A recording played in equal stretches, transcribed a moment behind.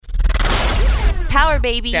power,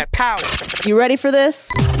 baby. That power. You ready for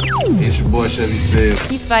this? It's your boy Chevy Says.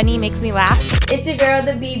 He's funny, makes me laugh. It's your girl,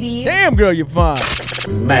 the BB. Damn, girl, you're fine.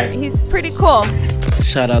 Mac. He's pretty cool.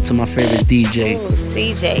 Shout out to my favorite DJ. Ooh,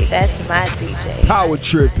 CJ, that's my DJ. Power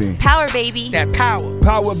tripping. Power, baby. That power.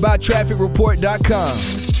 Powered by trafficreport.com.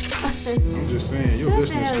 I'm just saying, your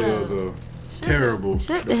listening skills are terrible.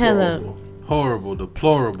 Shut the hell up. Horrible,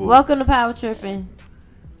 deplorable. Welcome to Power Tripping.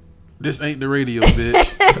 This ain't the radio,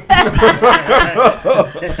 bitch.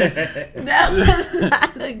 That was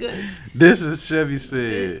not a good. This is Chevy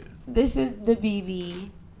Said. This is the BB.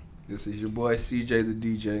 This is your boy CJ the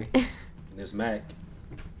DJ. This Mac.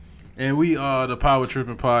 And we are the Power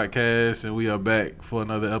Tripping Podcast, and we are back for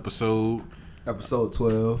another episode. Episode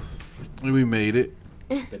 12. And we made it.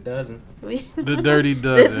 The dozen. The Dirty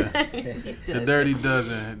Dozen. The Dirty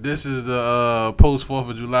Dozen. This is the post 4th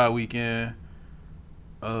of July weekend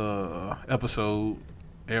episode.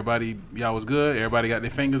 Everybody, y'all was good. Everybody got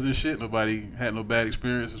their fingers and shit. Nobody had no bad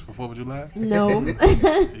experiences for 4th of July. No.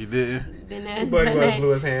 You didn't? Buddy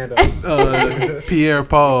blew his hand up. Pierre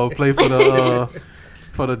Paul played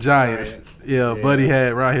for the Giants. Yeah, Buddy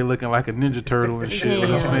had around here looking like a Ninja Turtle and shit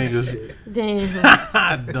with his fingers. Damn.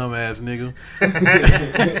 Dumbass nigga.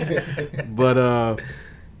 But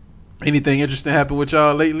anything interesting happened with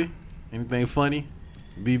y'all lately? Anything funny?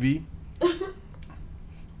 BB?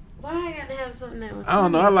 Why I gotta have something that was I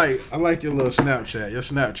don't know. I like your little Snapchat. Your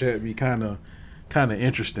Snapchat be kind of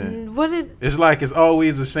interesting. What did... It's like it's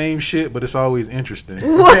always the same shit, but it's always interesting.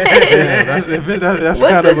 What? Yeah, that's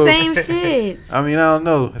What's kind the of same shit? I mean, I don't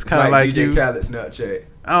know. It's kind of like DJ you. Khaled Snapchat.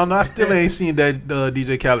 I don't know. I still ain't seen that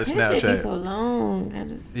DJ Khaled That shit be Snapchat. so long.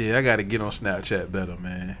 Yeah, I gotta get on Snapchat better,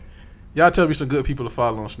 man. Y'all tell me some good people to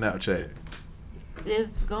follow on Snapchat.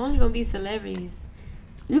 There's only gonna be celebrities.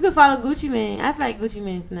 You can follow Gucci Mane. I like Gucci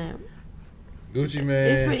Mane Snap. Gucci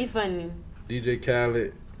Mane. It's pretty funny. DJ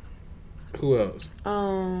Khaled. Who else?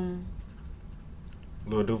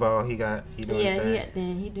 Lil Duval, he doing He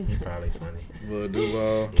do. He Probably funny. Lil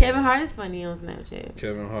Duval. Kevin Hart is funny on Snapchat.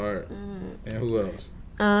 Kevin Hart. And who else?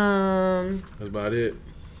 That's about it.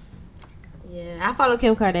 Yeah, I follow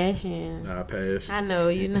Kim Kardashian. Nah, I pass. I know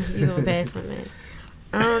you gonna pass on that.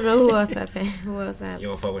 I don't know who else I pass. Who else I? You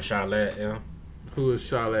don't fuck with Charlotte, yeah? Who is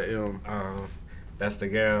Charlotte M? That's the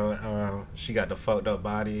girl. She got the fucked up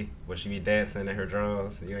body where she be dancing in her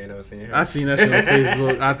drawers. You ain't never seen her? I seen that shit on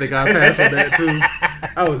Facebook. I think I passed on that too.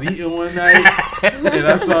 I was eating one night and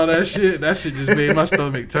I saw that shit. That shit just made my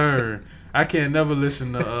stomach turn. I can't never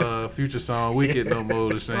listen to Future song Wicked no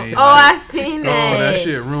more the same. I seen that. Oh, that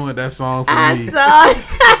shit ruined that song for me. I saw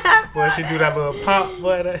it. Boy, she do that little pop,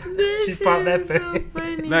 boy. She pop that thing. So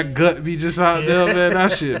funny. That gut be just out there, man.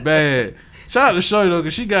 That shit bad. Shout out to Shorty though,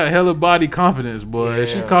 cause she got hella body confidence, boy. Yeah.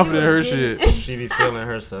 She confident in her shit. She be feeling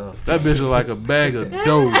herself. That bitch look like a bag of dope.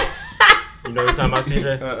 You know what you're talking about,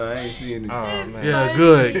 CJ? I ain't seen it. Oh, man. Yeah, funny.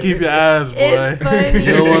 good. Keep your eyes, boy. It's funny.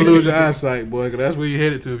 You don't want to lose your eyesight, boy, because that's where you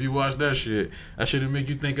headed to if you watch that shit. That shit will make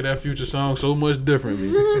you think of that Future song so much differently.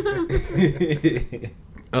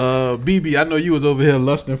 BB, I know you was over here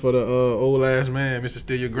lusting for the old ass man, Mr.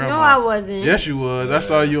 Steal Your Grandma. No, I wasn't. Yes, you was. I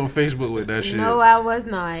saw you on Facebook with that shit. No, I was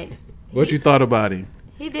not. What you thought about him?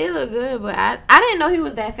 He did look good, but I didn't know he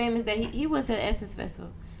was that famous that he went to the Essence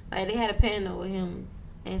Festival. Like, they had a panel with him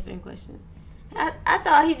answering questions. I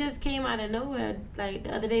thought he just came out of nowhere, like,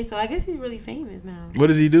 the other day, so I guess he's really famous now. What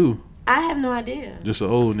does he do? I have no idea. Just an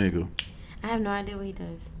old nigga. I have no idea what he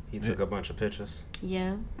does. He took a bunch of pictures.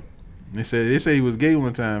 Yeah. They said he was gay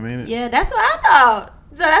one time, ain't it? Yeah, that's what I thought.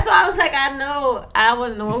 So that's why I was like, I know I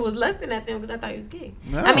wasn't the one who was lusting at them because I thought he was gay.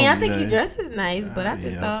 I mean, I think he dresses nice, but I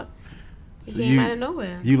just thought he came out of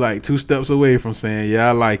nowhere. You like 2 steps away from saying, yeah,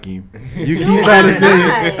 I like him. You keep trying to say,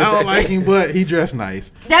 I don't like him, but he dressed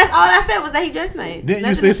nice. That's all I said was that he dressed nice. Didn't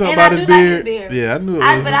you say something about his beard? Yeah, I knew it.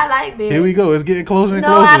 But I like beards. Here we go. It's getting closer and No,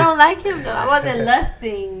 closer. I don't like him, though. I wasn't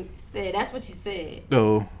lusting. That's what you said.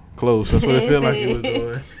 No, close. That's what it felt like you was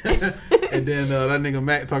doing. And then that nigga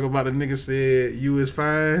Mac talk about the nigga said, you is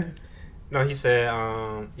fine. No, he said,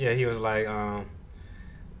 he was like,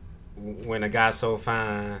 when a guy's so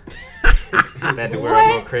fine that the world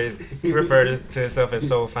go crazy. He referred to himself as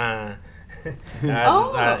so fine.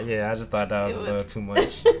 I just thought that was a little too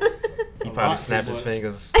much. He probably snapped his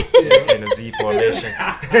fingers in a Z formation.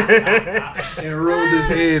 And rolled his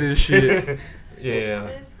head and shit. Yeah.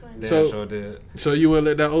 So, sure did. So you wouldn't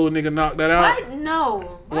let that old nigga knock that out? What?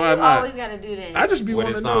 No. Why you not? always gotta do that? I just be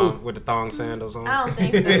wanting to know. With the thong sandals on? I don't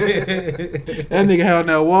think so. That nigga had on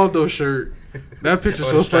that Waldo shirt. That picture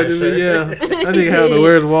so the funny to striped me. Yeah, shirt. that nigga had on the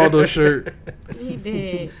Where's Waldo shirt. He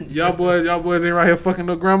did. Y'all boys ain't right here fucking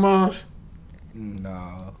no grandmas.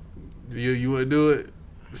 No. You would do it?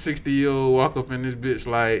 60-year-old walk up in this bitch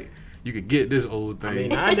like you could get this old thing. I mean,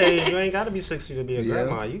 nowadays you ain't gotta be 60 to be a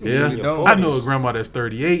grandma. You can be in your 40s. I know a grandma that's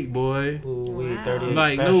 38, boy. Ooh, we Wow. 38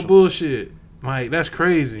 Like special. no bullshit. Like that's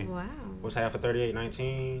crazy. Wow. Was half of 38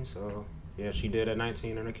 19, so yeah, she did at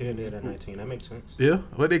 19 and her kid did at 19. That makes sense. Yeah,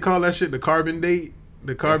 what they call that shit? The carbon date.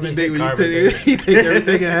 The carbon date when Carbon you date. take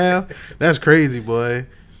everything in half. That's crazy, boy.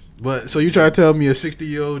 But so you try to tell me a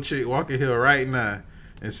 60-year-old chick walking here right now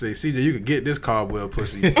and say, CJ, you could get this cobweb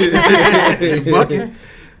pussy. You bucking?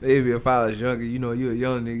 Maybe if I was younger, you know, you a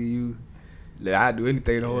young nigga, I'd do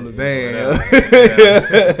anything to hold a van.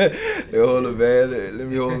 They hold a van. Let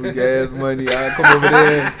me hold some gas money. I come over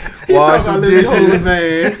there, wash some dishes,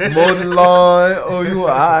 mow the lawn. Oh, you all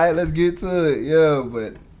right? Let's get to it. Yeah,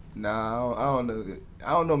 but nah, I don't know.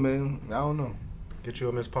 I don't know, man. I don't know. Get you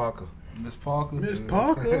a Miss Parker. Miss Parker. Miss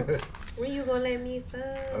Parker. When you gonna let me fuck?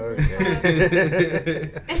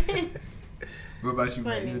 Okay. What about you,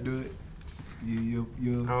 man? Funny. You do it?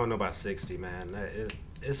 You. I don't know about 60, man.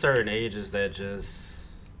 It's certain ages that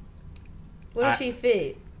just. What if I- she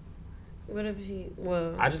fit? What if she?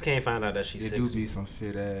 Well, I just can't find out that she's It do 60. be some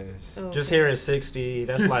fit ass. oh, Just okay. hearing 60,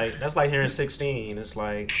 that's like hearing 16. It's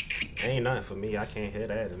like ain't nothing for me. I can't hear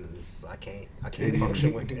that, and I can't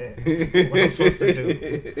function with that. What I'm supposed to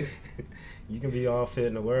do? You can be all fit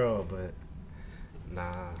in the world, but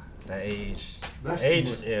nah, that age, That's too age,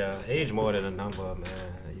 much. yeah, age more than a number, man.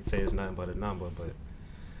 You say it's nothing but a number, but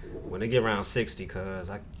when they get around 60,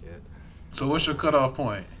 So what's your cutoff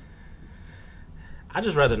point? I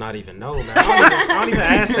just rather not even know, man. I don't even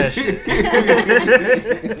ask that shit.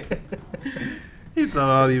 He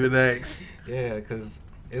thought I'd even ask. Yeah, because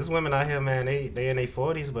it's women out here, man. They in their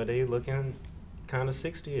 40s, but they looking kind of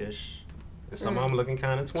 60-ish. And some of them looking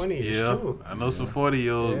kind of 20-ish, Yeah, too. I know some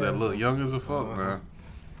 40-year-olds Yeah, that look young as a fuck, Uh-huh. man.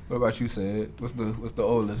 What about you, Sid? What's the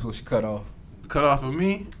oldest? What she cut off? Cut off of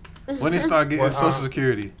me? When they start getting What, Social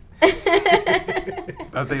Security.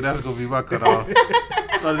 I think that's going to be my cutoff.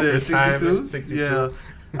 Other than 62? Retirement, 62. Yeah.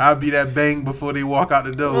 I'll be that bang before they walk out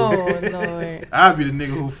the door. Oh Lord. I'll be the nigga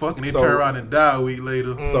who fucking, they So- turn around and die a week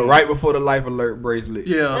later. So right before the life alert bracelet.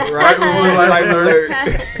 Yeah, right before the life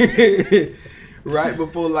alert. Right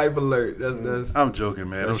before life alert. That's I'm joking,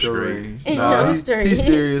 man. I'm that's your straight. range. Yeah, Nah, I'm he- straight. He's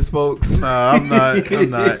serious, folks. Nah, I'm not. I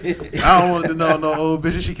don't want to know no old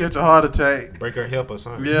bitch if she catch a heart attack. Break her hip or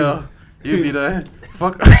something. Yeah. You be the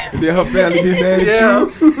fuck. Then her family be mad at Yeah.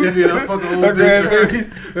 you. You be the fucking Her old bitch.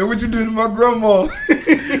 grandbabies. And what you do to my grandma?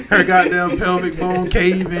 Her goddamn pelvic bone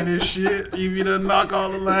caving and shit. You be done knock all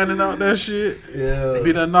the lining out that shit. Yeah. You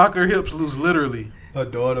be done knock her hips loose, literally. Her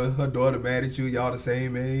daughter mad at you. Y'all the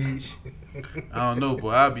same age. I don't know,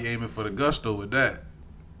 boy. I'll be aiming for the gusto with that.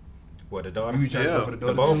 What, the daughter? You trying to Yeah. go for the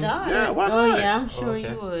daughter both? too? Yeah, why Oh not? yeah, I'm sure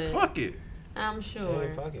Okay. you would. Fuck it. I'm sure.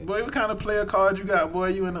 Hey, fuck it. Boy, what kind of player card you got, boy?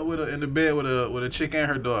 You in the bed with a chick and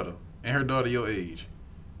her daughter. And her daughter your age.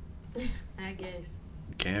 I guess.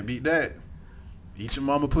 Can't beat that. Eat your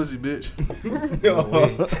mama pussy, bitch.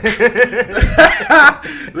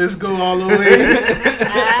 Let's go all the way.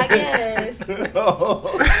 I guess.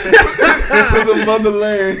 To the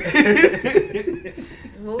motherland.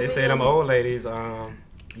 They say them old ladies,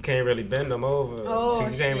 you can't really bend them over. Oh,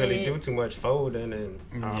 You can't really shit. do too much folding and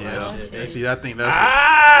all Yeah. that shit. And see, I think that's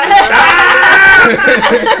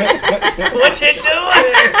What you doing?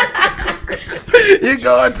 you're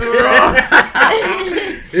going too wrong.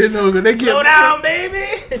 It's over. They Slow get down, baby.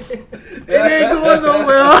 it ain't going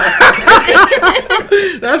nowhere.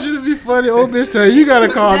 That should be funny. Old bitch tell you gotta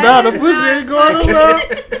calm down. The pussy ain't going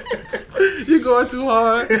nowhere. You going too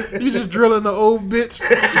hard. You just drilling the old bitch.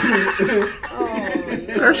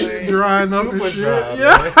 Her shit drying up and Super shit. dry,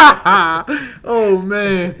 Yeah. Oh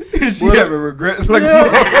man. She What having regrets like Yeah.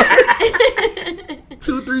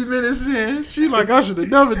 2-3 minutes in, she like, I should have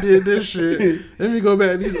never did this shit. Let me go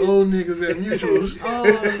back to these old niggas at Mutuals. Oh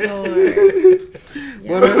Lord.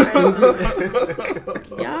 What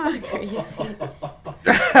Y'all crazy.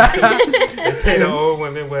 They say the old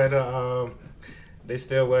women wear the they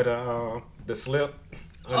still wear the slip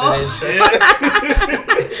under their shirt.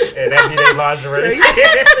 And that be their lingerie.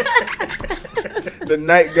 the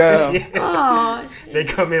nightgown. Oh shit. They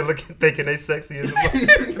come in looking thinking they sexy as a fuck.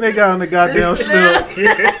 They got on the goddamn slip.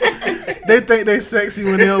 They think they sexy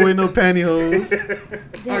when they don't wear no pantyhose.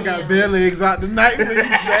 I got bare legs out tonight for you,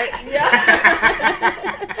 Jack.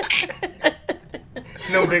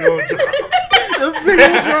 No big old drop.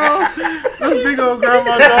 The big old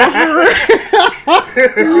grandma dolls for real.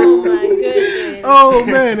 Oh my goodness. Oh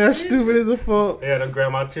man, that's stupid as a fuck. Yeah, the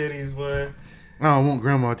grandma titties, boy. I don't want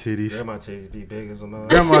grandma titties. Grandma titties be big as a mother.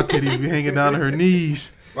 Grandma titties be hanging down to her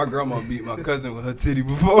knees. My grandma beat my cousin with her titty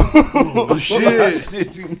before. Oh, shit.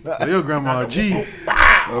 Shit, you not. Your grandma a G.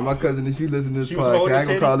 My cousin, if you listen to this She was holding podcast, I ain't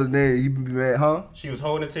gonna titty? call his name. He be mad, huh? She was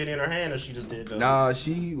holding a titty in her hand, or she just did the Nah,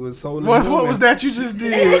 she was sold. What was that you just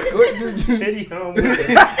did? titty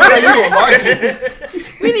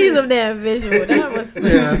We need some damn visual. That was funny.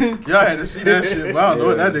 Yeah, y'all had to see that shit. But I don't know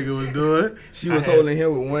what that nigga was doing. She was holding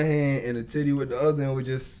him with one hand and the titty with the other and was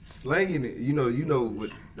just slanging it. You know,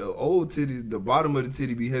 with the old titties, the bottom of the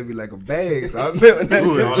titty be heavy like a bag. So I remember that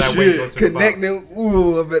Ooh, shit all that weight go to the connecting.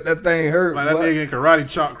 Ooh, I bet that thing hurt. Like that boy. nigga in karate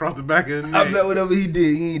chop across the back of the I neck. bet whatever he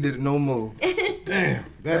did, he ain't did it no more. Damn,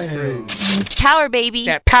 that's crazy. Power, baby.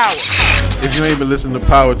 That power. If you ain't been listening to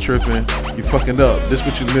Power Tripping, you fucking up. This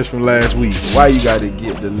what you missed from last week. Why you gotta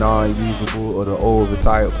get the non-usable or the old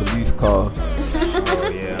retired police car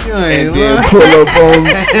yeah. You and ain't then lying. pull up on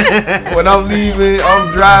me when I'm leaving?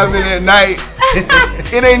 I'm driving at night.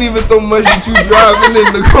 It ain't even so much that you driving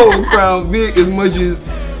in the Gold Crown Vic as much as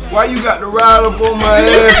why you got to ride up on my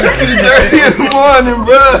ass at 3:30 in the morning,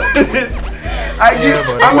 bro.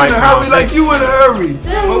 I'm in a hurry like you in a hurry.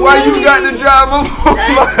 But why you got to drive up on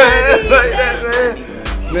my ass like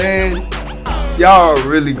that, man? Man, y'all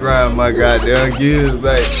really grind my goddamn gears.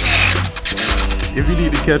 Like, If you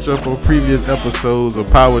need to catch up on previous episodes of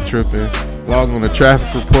Power Tripping, log on to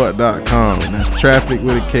trafficreport.com. That's traffic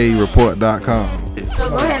with a K report.com. So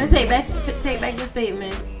go ahead and take back your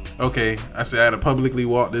statement. Okay, I said I had to publicly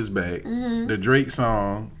walk this back. The Drake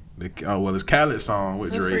song, it's Khaled's song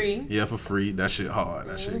with For Drake. free. Yeah, for free. That shit hard.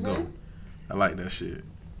 That shit go. I like that shit.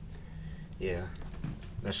 Yeah.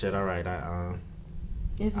 That shit alright.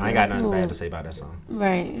 It's I ain't got nothing bad to say about that song.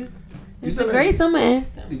 Right. It's still a great summer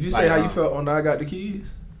anthem. did you Like, say how you felt on I Got the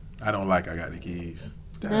Keys? I don't like I Got the Keys.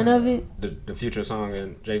 None of it. The Future song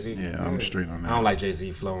and Jay-Z? Yeah, I'm straight on that. I don't like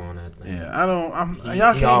Jay-Z flow on that thing. Yeah, I don't. He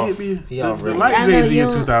Y'all can't off. get me He the off really. like I know Jay Z you in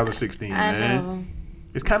don't- 2016, I man. know.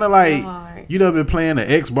 It's kind of like hard. you done been playing the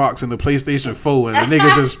Xbox and the PlayStation 4, and the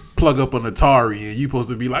nigga just plug up an Atari, and you supposed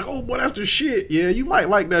to be like, "Oh, boy, that's the shit." Yeah, you might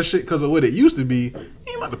like that shit because of what it used to be. You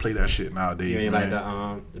ain't about to play that shit nowadays, You ain't man.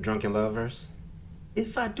 like the Drunken Love verse?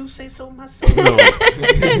 If I do say so myself. No,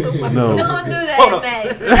 no. Don't do Hold on.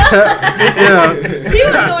 that, man. Yeah, He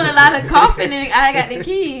was doing a lot of coughing and I Got the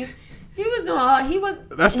Keys. He was doing all, he was.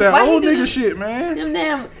 that's that why he old do nigga them- shit, man. Them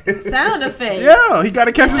damn sound effects. Yeah, he got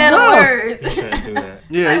to catch his Instead of breath. words. Can't do that.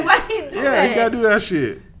 Yeah, Like, why he do yeah, that? he got to do that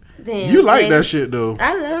shit. Damn, You like Jay- that shit though.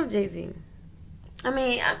 I love Jay-Z. I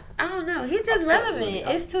mean, I don't know. He's just relevant.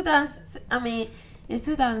 It's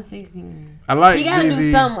 2016. I like He gotta Jay do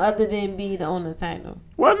Z. something other than be the owner title.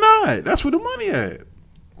 Why not? That's where the money at.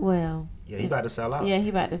 Well, Yeah, he about to sell out. yeah, he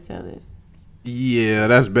about to sell it. Yeah,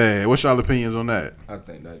 that's bad. What's y'all opinions on that? I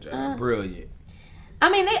think that job brilliant. I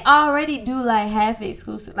mean, they already do like half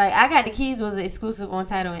exclusive. Like, I Got the Keys was exclusive on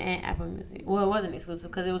Tidal and Apple Music. Well, it wasn't exclusive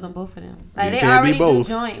because it was on both of them. Like, You they can't be already both.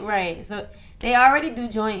 do joint, right? So they already do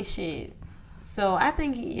joint shit. So I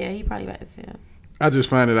think, he probably about to sell. I just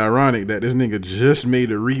find it ironic that this nigga just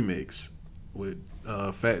made a remix with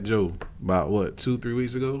Fat Joe about 2-3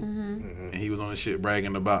 weeks ago, and he was on the shit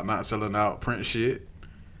bragging about not selling out Prince shit.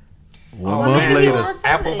 One Oh, month man. later, won't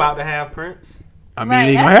sell Apple it. about to have Prince. I mean, Right,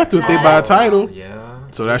 they gonna that's have to if they not- buy a title. Yeah.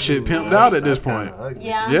 So that shit pimped out at this point.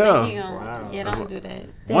 Yeah, I Yeah. don't think he gonna, Wow. yeah, don't do that.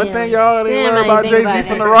 One Damn. thing y'all didn't Damn, learn I about didn't Jay think Z about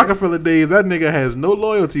from the that. Rockefeller days, that nigga has no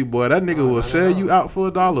loyalty, boy. That nigga will sell you out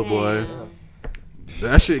for $1, boy. Damn.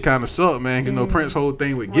 That shit kind of sucked, man. You know, Prince' whole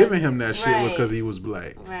thing with giving him that shit was Right. because he was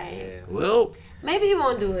black. Right. Well, Maybe he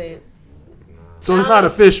won't do it. so it's not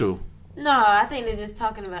official. No, I think they're just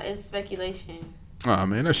talking about it's speculation. Oh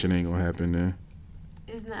man, that shit ain't gonna happen then.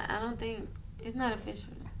 It's not. I don't think it's not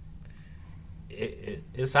official.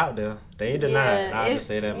 It's out there. They ain't denying. I'll just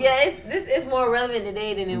say that. Yeah, it's more relevant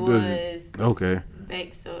today than it was Okay.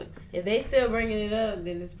 back. So if they still bringing it up,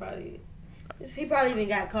 then he probably even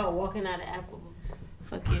got caught walking out of Apple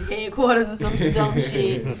fucking headquarters or some dumb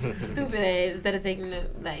shit, stupid ass. Instead of taking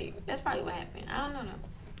that's probably what happened. I don't know though.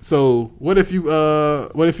 So what if you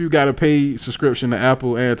got a paid subscription to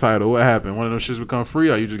Apple and Tidal? What happened? One of them shits become free,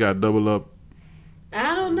 or you just got to double up?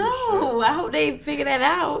 I don't know. I hope they figure that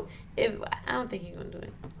out. I don't think he's gonna do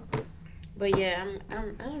it. But yeah, I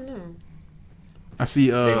don't know. I see.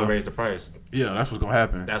 They gonna raise the price. Yeah, that's what's gonna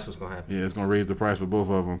happen. That's what's gonna happen. Yeah, it's gonna raise the price for both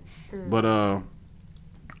of them. But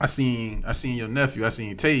I seen your nephew. I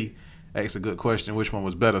seen Tay ask a good question. Which one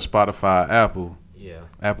was better, Spotify, Apple? Yeah.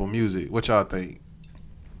 Apple Music. What y'all think?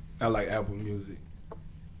 I like Apple Music.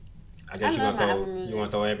 I guess I love my Apple Music. you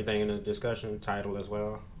want to throw everything in the discussion title as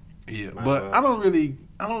well. Yeah, Might but as well.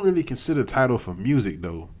 I don't really consider Tidal for music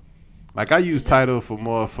though. Like I use Tidal for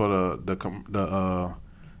more for the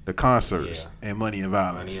the concerts and Money and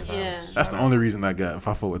Violence. Money and Yeah. Violence. That's the only reason I got if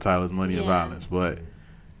I fuck with Tyler's Money and Violence. But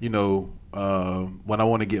you know, when I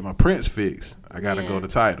want to get my Prince fix, I gotta go to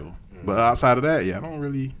Tidal. But outside of that, I don't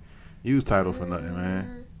really use Tidal for nothing,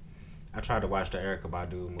 man. I tried to watch the Erykah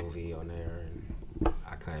Badu movie on there, and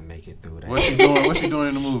I couldn't make it through that. What's she doing? What's she doing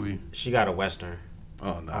in the movie? She got a Western.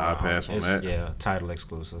 Oh no, I pass on It's- that. Yeah, Tidal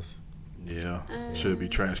exclusive. Yeah, should be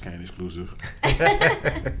Trash Can exclusive.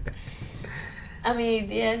 I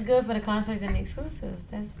mean, yeah, it's good for the concerts and the exclusives.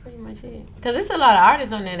 That's pretty much it. Because there's a lot of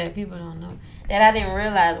artists on there that people don't know. That I didn't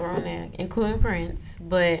realize were on there, including Prince.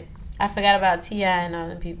 But I forgot about T.I. and all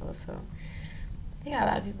them people. So, they got a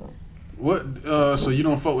lot of people. What? So you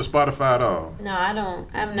don't fuck with Spotify at all? No, I don't.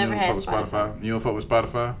 I've never you don't had fuck with Spotify. You don't fuck with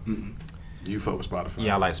Spotify? Mm-mm. You fuck with Spotify.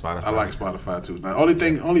 Yeah, I like Spotify. I like Spotify too. Now,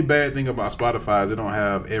 only bad thing about Spotify is they don't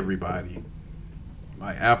have everybody.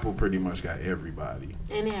 Like Apple pretty much got everybody.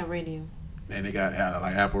 And they have radio. And they got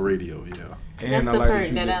like Apple Radio, yeah. And That's I the like perk that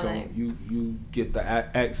you that get I the, like. you get the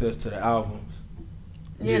access to the albums.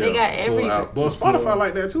 Yeah, they got every. Well, Spotify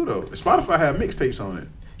like that too though. Spotify have mixtapes on it.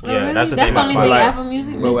 Oh, Yeah, really? that's the That's thing the about only thing Spotify. Apple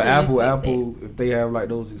Music But with misses is Apple, if they have like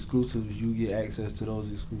those exclusives, you get access to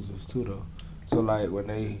those exclusives too though. So like when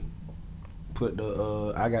they put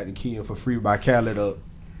the I Got the Key in for free by Khaled up,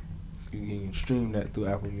 you can stream that through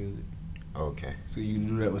Apple Music. Okay. So you can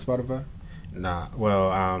do that with Spotify? Nah,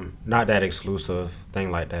 well, not that exclusive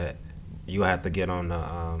thing like that. You have to get on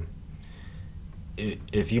the.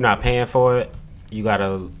 If you're not paying for it, you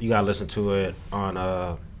gotta listen to it on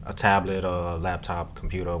a tablet or a laptop,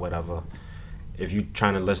 computer, or whatever. If you're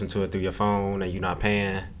trying to listen to it through your phone and you're not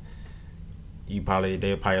paying, they'll probably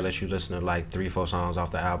let you listen to like 3-4 songs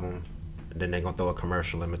off the album. And then they're gonna throw a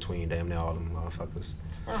commercial in between damn near all them motherfuckers.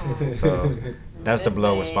 Oh. So that's the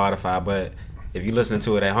blow with Spotify. But if you're listening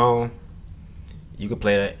to it at home, you can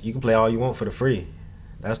play that. You can play all you want for the free.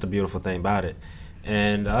 That's the beautiful thing about it.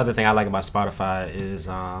 And the other thing I like about Spotify is,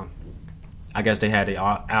 I guess they had the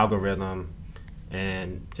algorithm,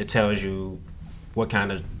 and it tells you what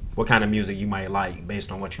kind of music you might like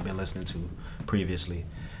based on what you've been listening to previously.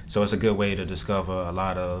 So it's a good way to discover a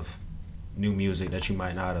lot of new music that you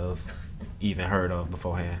might not have even heard of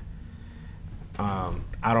beforehand.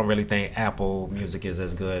 I don't really think Apple Music is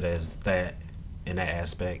as good as that in that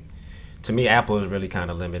aspect. To me, Apple is really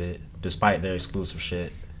kind of limited, despite their exclusive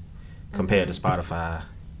shit, compared to Spotify.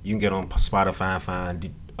 You can get on Spotify and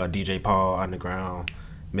find a DJ Paul Underground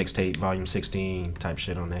mixtape volume 16 type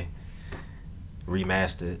shit on there,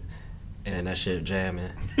 remastered, and that shit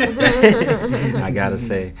jamming. I gotta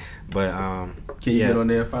say, but Can you get on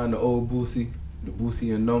there and find the old Boosie, the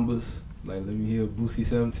Boosie in numbers? Like, let me hear Boosie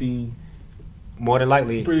 17. More than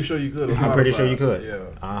likely, I'm pretty sure you could. I'm pretty sure you could.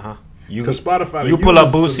 Yeah. Because Spotify, you pull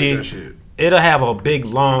up users submit that Boosie, shit. it'll have a big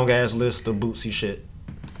long ass list of Boosie shit.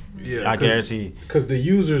 Yeah, I guarantee. Because the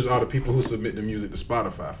users are the people who submit the music to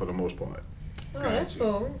Spotify for the most part. Oh, that's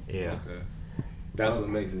cool. Yeah. Okay. That's what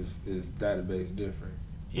makes his database different.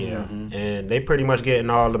 Yeah, and they pretty much getting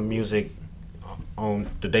all the music on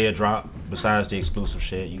the day of drop. Besides the exclusive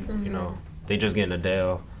shit, you know, they just getting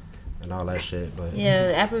Adele and all that shit. But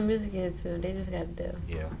Yeah, Apple Music is too. They just got Adele.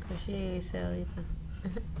 yeah, Cause she ain't sell either.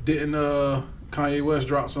 Didn't Kanye West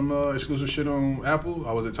drop some exclusive shit on Apple?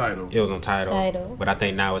 Or was it Tidal? it was on Tidal, Tidal. but I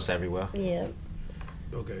think now it's everywhere. Yeah.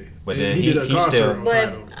 Okay. But And then he did a he concert still- on But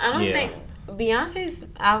Tidal. I don't Yeah. think Beyonce's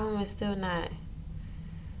album is still not.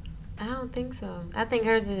 I don't think so. I think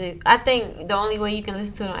hers is. I think the only way you can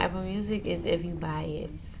listen to it on Apple Music is if you buy it.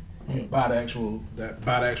 Like, Buy the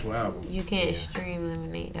actual album. you can't stream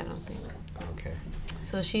Lemonade. I don't think. Okay.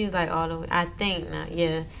 So she's like all the way. I think not.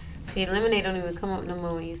 Yeah. See, Lemonade don't even come up no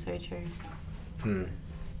more when you search her.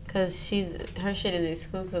 Cause her shit is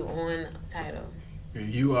exclusive on Tidal. And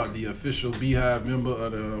you are the official Beehive member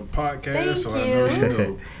of the podcast, Thank so I you. know you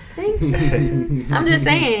know. Thank you. I'm just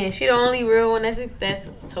saying, she the only real one that's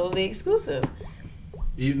totally exclusive.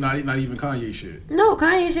 Not even Kanye shit. No,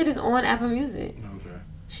 Kanye shit is on Apple Music. Okay.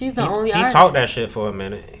 She's the He only artist. talked that shit for a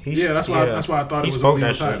minute. Yeah, that's why I thought it He was spoke only on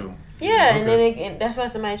that shit. Tidal. Yeah, and Okay. then that's why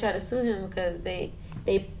somebody tried to sue him because they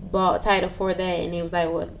bought Tidal for that, and he was like,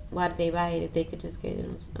 "What? Why did they buy it if they could just get it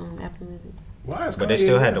on Apple Music?" Why is But they Kanye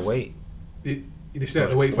still had to West- wait. They still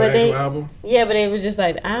had to wait for But the actual they- album. Yeah, but it was just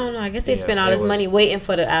like I don't know. I guess they Yeah, spent all it this was- money waiting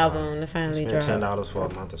for the album to finally Spent drop. $10 for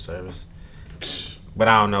a month of service. But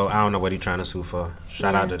I don't know what he trying to sue for.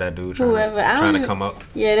 Shout out to that dude Whoever, I don't trying to even- come up.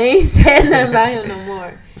 Yeah, they ain't said nothing about him no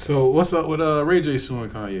more So what's up with Ray J suing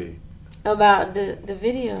Kanye? about the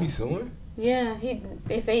video. He's suing? Yeah,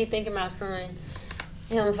 they say he thinking about suing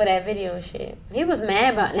him for that video and shit. He was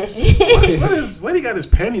mad about that shit. What he got his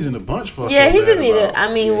panties in a bunch for? Yeah, so he bad just need about? to. I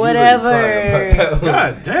mean, Yeah, he whatever. really cried about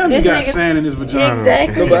that. God damn, This he got nigga- sand in his vagina.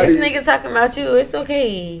 Exactly. Nobody- This nigga talking about you. It's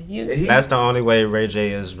okay. You. That's the only way Ray J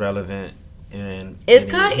is relevant. And It's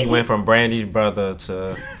and kinda- he went from Brandy's brother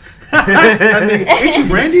to That nigga, ain't you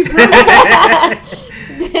Brandy, bro?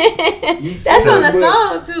 That's on the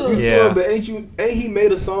song too. You Yeah. swear, but ain't he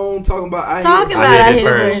made a song talking about I Talking hit about hit I it hit it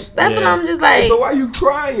first. first. That's what Yeah. I'm just like. So why you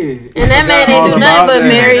crying? And that man all ain't do about nothing but that.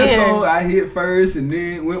 marry That her. song I hit first and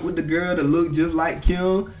then went with the girl that looked just like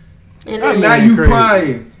Kim. And And then, now you crazy.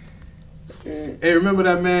 crying. Hey, remember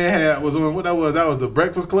that man was on what that was? That was the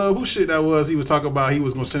Breakfast Club. Who shit that was? He was talking about he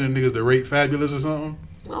was gonna send the niggas to rape Fabulous or something.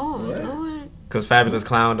 oh Lord. because Fabulous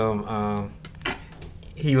clowned him.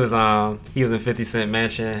 He was in 50 Cent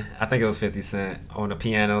Mansion. I think it was 50 Cent on the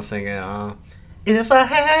piano singing. If I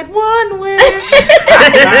had one wish.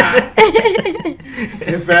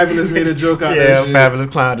 And Fabulous made a joke out Yeah, that shit. Fabulous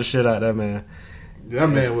clowned the shit out of that man. That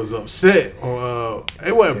man was upset. On,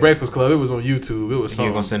 it wasn't Breakfast Club. It was on YouTube. It was You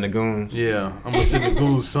something. gonna send the goons? Yeah, I'm gonna send the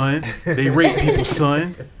goons, son. They rape people,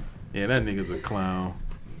 son. Yeah, that nigga's a clown.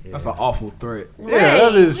 That's an awful threat. Yeah,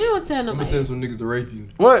 that is- We don't tell I'm gonna nobody. send some niggas to rape you.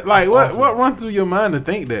 What run through your mind to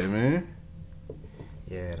think that, man?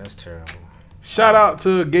 Yeah, that's terrible. Shout out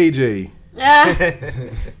to Gay J. Ah,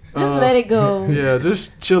 just let it go. Yeah,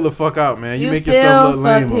 just chill the fuck out, man. You, You make yourself still look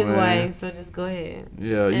fucked lame, his man. wife, so just go ahead.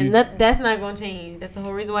 Yeah, And that's not gonna change. That's the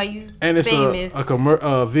whole reason why you and it's famous.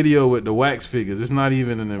 a video with the wax figures. It's not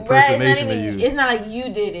even an Right? impersonation Not of even, you. it's not like you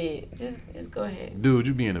did it. Just go ahead. Dude,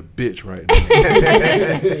 you being a bitch right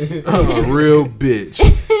now. A real bitch.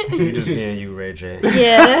 You just being you, Ray J.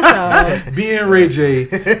 Yeah, that's all. Being Ray J.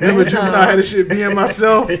 Remember Juvenile had a shit being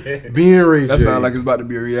myself? Being Ray J. That sounds like it's about to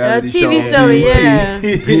be a A reality TV show. show, on BET. yeah.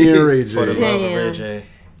 Being Ray For the J. love of Damn. Ray J.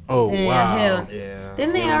 Oh, Damn, wow. hell. Yeah.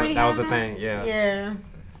 Didn't they Yeah, already that was have the thing, yeah. Yeah.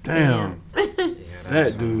 Damn. Yeah,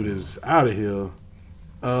 That dude is out of here.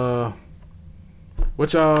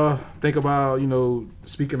 What y'all think about,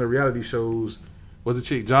 speaking of reality shows, was the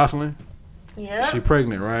chick Jocelyn? Yeah. She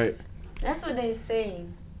pregnant, right? That's what they say.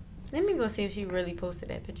 Let me go see if she really posted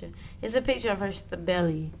that picture. It's a picture of her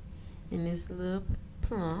belly and this little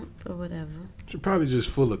plump or whatever. She probably just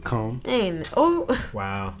full of cum. And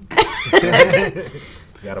Wow.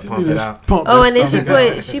 You gotta pump it out. Pump oh, that and then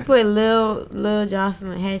stomach she put Lil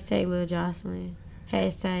Jocelyn hashtag Lil Jocelyn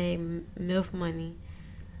hashtag MILF money.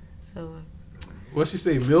 So What she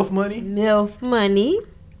say? MILF money? MILF money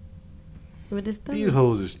with this stuff. These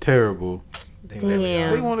hoes is terrible. Damn.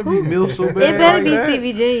 They want to be MILF so bad. It better like be that.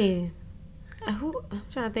 Stevie J. I'm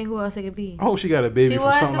trying to think who else it could be. I hope she got a baby She from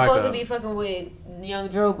was something supposed like to a. be fucking with Young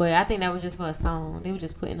Dro, but I think that was just for a song. They were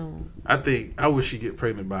just putting on. I wish she get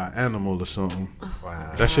pregnant by an animal or something.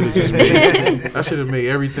 Wow. That should have just made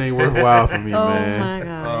everything worthwhile for me, Oh man. my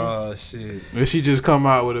gosh. Oh shit. If she just come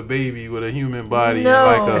out with a baby with a human body No,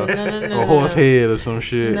 and like no, a horse head or some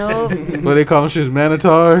shit. No, What they call them shits,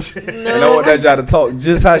 manitars? And I want that y'all to talk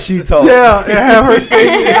just how she talk. Yeah, and have her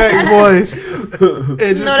say that voice. And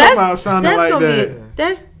just No, come out sounding like gonna that.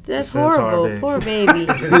 be that's Centaur horrible. baby. Poor baby.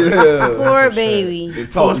 Yeah. Poor baby. They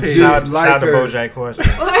talk Horse head. just Shout like out to her. BoJack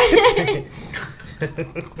Horseman.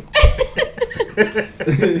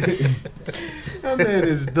 That man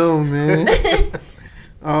is dumb, man.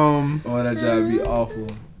 Oh, that job be awful.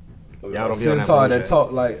 Y'all don't be on that Centaur that BoJack.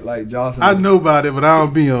 talk like Jocelyn. I know about it, but I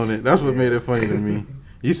don't be on it. That's what made it funny to me.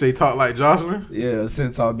 You say talk like Jocelyn? Yeah, a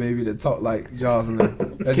Centaur baby that talk like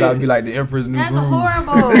Jocelyn. That job be like the Emperor's New That's Groove.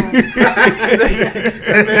 horrible. Man,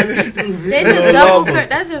 this stupid. They just double.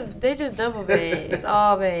 They just double bad. It's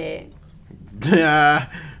all bad. Yeah,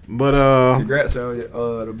 but Congrats on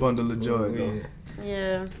the bundle of joy though.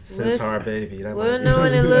 Yeah. Centaur baby. That We'll might know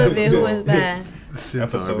in a little bit who was bad.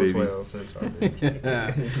 Centaur, Episode baby. 12, Centaur baby.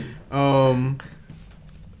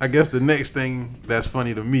 I guess the next thing that's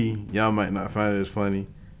funny to me, y'all might not find it as funny.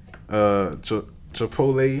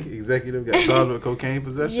 Chipotle executive got charged with cocaine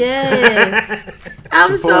possession. Yes.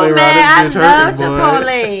 I'm so Chipotle mad. I around this bitch love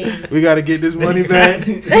hurting, boy. Chipotle. We got to get this money back.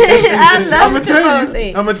 I love I'm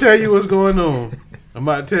Chipotle. gonna tell you what's going on. I'm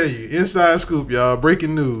about to tell you. Inside scoop, y'all.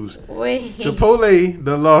 Breaking news. Wait. Chipotle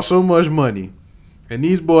done lost so much money. And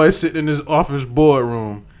these boys sitting in this office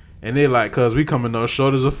boardroom. And they like, cuz we coming up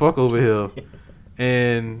short as a fuck over here.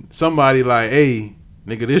 And somebody like, hey,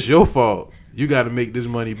 nigga, this your fault. You got to make this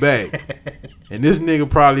money back. And this nigga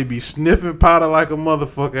probably be sniffing powder like a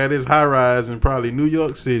motherfucker at his high rise in probably New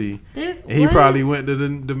York City. And he probably went to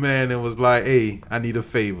the man and was like, hey, I need a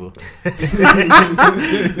favor.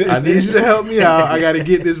 I need you to help me out. I got to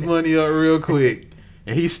get this money up real quick.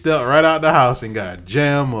 And he stepped right out the house and got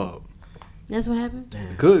jammed up. That's what happened?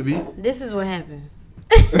 Could be. This is what happened.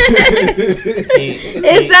 It's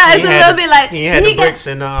a little bit like he had the bricks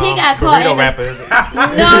and he got caught burrito in wrappers. No,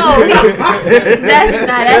 that's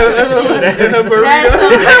some shit. That's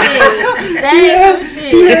some shit. That is some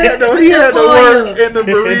shit. He had to foil. work in the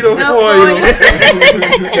burrito foil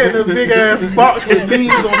and the big ass box with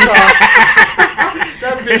beans on top.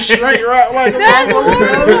 That bitch straight right like a That's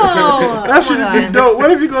motherfucker. horrible. That shit would be dope. What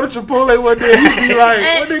if you go to Chipotle one day and you be like,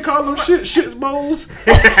 what they call them shits bowls?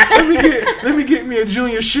 Let me get me a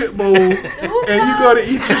junior shit bowl, and you go to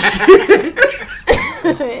eat your shit.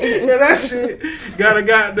 And that shit got a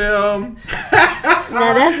goddamn.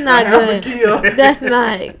 No, that's not good. That's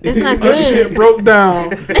not Her good. shit broke down.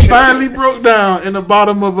 Finally broke down in the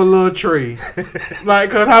bottom of a little tray. Like,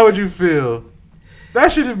 cause how would you feel?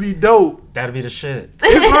 That should be dope. That'd be the shit.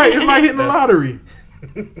 It's like hitting the lottery.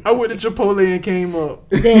 I went to Chipotle and came up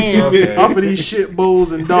Damn. Okay. off of these shit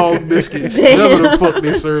bowls and dog biscuits. Damn. Whatever the fuck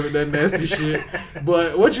they serve it, that nasty shit.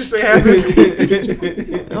 But what you say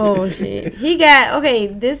happened? Oh shit. He got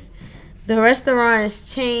the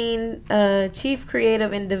restaurant's chain chief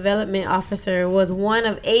creative and development officer was one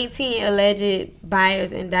of 18 alleged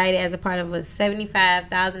buyers indicted as a part of a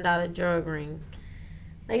 $75,000 drug ring.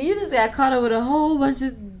 Like, you just got caught up with a whole bunch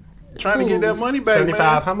of Trying to get that money back, 75,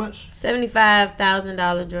 man. how much?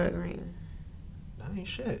 $75,000 drug ring. That ain't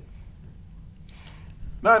shit.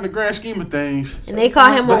 Not in the grand scheme of things. And they call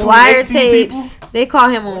him on Between 18 wiretaps. They call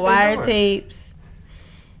him on What they wiretaps.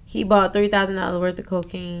 He bought $3,000 worth of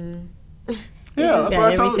cocaine. Yeah, just that's got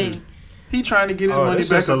what I told everything. you. He trying to get his money this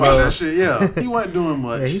back is a up out of little- that shit. Yeah, he wasn't doing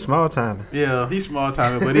much. Yeah, he's small timing. Yeah, he's small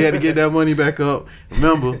timing, but he had to get that money back up.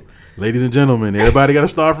 Remember, ladies and gentlemen, everybody got to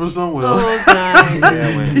start from somewhere. Oh, God.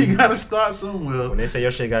 Yeah, when, You got to start somewhere. when they say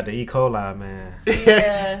your shit got the E. coli, man.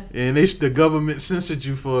 Yeah. And the government censored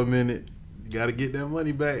you for a minute. You got to get that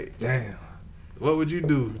money back. Damn. What would you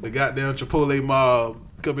do? The goddamn Chipotle mob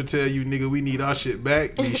come and tell you, nigga, we need our shit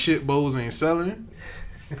back. These shit bowls ain't selling.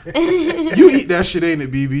 You eat that shit, ain't it,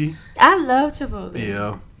 BB? I love Chipotle.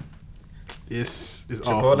 Yeah. It's Chipotle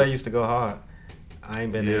awful. used to go hard. I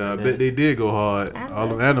ain't been there. Yeah, I in a bet minute. they did go hard. I All love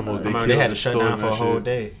them animals, Chipotle. they I remember killed. they had to and shut stole down and for a that whole shit.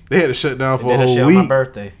 day. They had to shut down They for a did that shit whole on my week.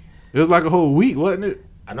 birthday. It was like a whole week, wasn't it?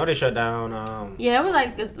 I know they shut down. Yeah, it was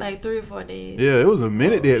like 3 or 4 days. Yeah, it was a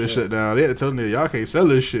minute they had to shit. shut down. They had to tell them, y'all can't sell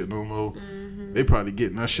this shit no more. Mm-hmm. They probably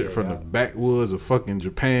getting that shit Yeah, from the yeah. backwoods of fucking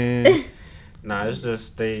Japan. Nah, it's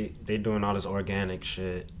just they doing all this organic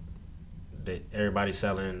shit. That everybody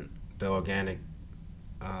selling the organic,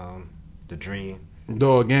 the dream. The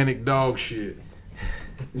organic dog shit.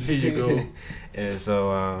 Here you go. And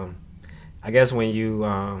so I guess when you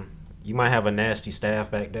might have a nasty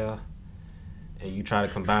staff back there, and you try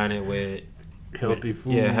to combine it with Healthy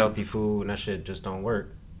food. Yeah, healthy food, and that shit just don't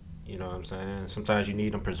work. You know what I'm saying? Sometimes you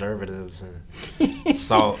need them preservatives and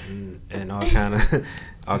salt and all kind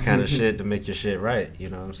of shit to make your shit right. You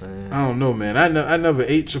know what I'm saying? I don't know, man. I never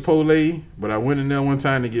ate Chipotle, but I went in there one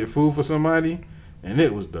time to get food for somebody, and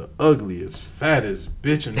it was the ugliest, fattest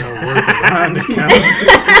bitch in there working behind the counter.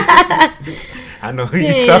 I know who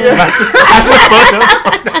you talking about.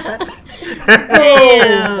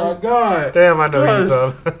 Oh my god! Damn, I know who you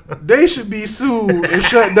talking about. They should be sued and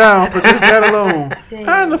shut down for just that alone. Damn.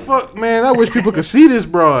 How in the fuck, man? I wish people could see this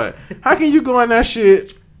broad. How can you go in that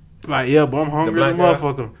shit like, yeah, but I'm hungry as a black guy?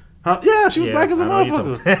 motherfucker? Huh? Yeah, she was Yeah, black as a I know you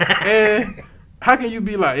motherfucker. And how can you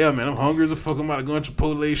be like, yeah, man, I'm hungry as a fuck. I'm about to go in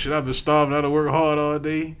Chipotle shit. I've been starving. I had to work hard all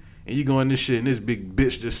day. And you go in this shit, and this big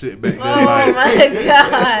bitch just sitting back there Oh like, my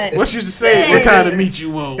God. what you used to say? What kind of meat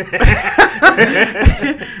you want?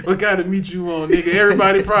 What kind of meat you want, nigga?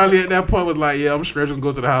 Everybody probably at that point was like, yeah, I'm straight gonna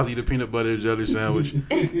go to the house, eat a peanut butter and jelly sandwich.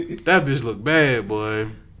 That bitch look bad, boy.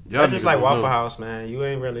 Y'all That's just niggas like don't Waffle know. House, man. You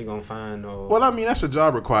ain't really gonna find no. Well, I mean, that's a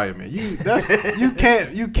job requirement. You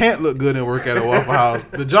can't look good and work at a Waffle House.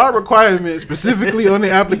 The job requirement specifically on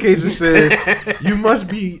the application says you must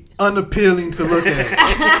be unappealing to look at.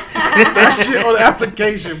 That shit on the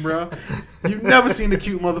application, bro. You've never seen a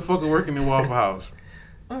cute motherfucker working in Waffle House.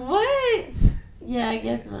 What? Yeah, I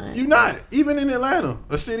guess not. You not. Even in Atlanta,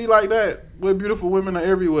 a city like that where beautiful women are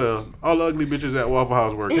everywhere. All the ugly bitches at Waffle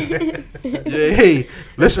House working. Yeah, hey,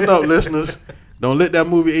 listen up, listeners. Don't let that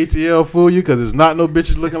movie ATL fool you, because it's not no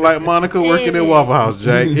bitches looking like Monica working in Waffle House,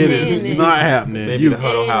 Jack. It is not happening. Maybe You the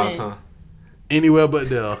Huddle House, huh? anywhere but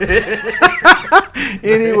there.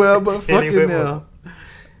 Anywhere but fucking Anywhere there.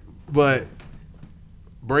 But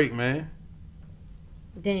break, man.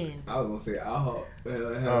 Damn. I was gonna say IHOP.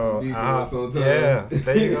 Have Oh, some decent ones sometimes. yeah,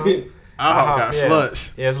 there you go. IHOP got yeah.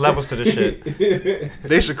 sluts. Yeah, it's levels to the shit.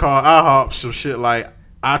 They should call IHOP some shit like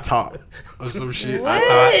I top or some shit. What?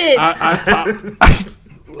 I top.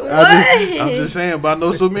 I'm just saying, but I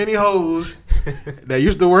know so many hoes that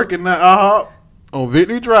used to work in that IHOP on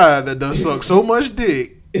Victory Drive that done suck so much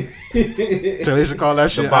dick. So they should call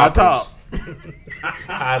that shit I-top.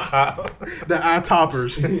 I-top. The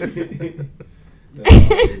I-toppers.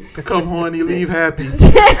 Come horny, leave happy. You had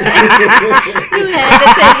to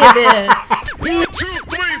take it there. 1, 2,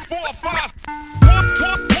 3, 4, 5. 1,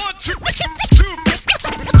 2, 3,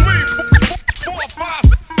 4,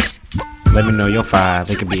 5. Let me know your 5.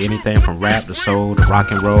 It could be anything from rap to soul to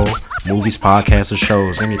rock and roll, movies, podcasts, or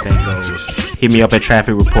shows. Anything goes. Hit me up at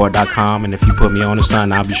trafficreport.com, and if you put me on the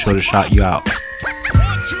sun, I'll be sure to shout you out. 1,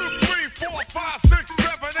 2, 3, 4, 5, 6,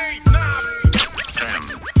 7, 8, 9.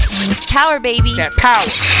 Power, baby. That power.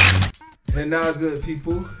 And now, good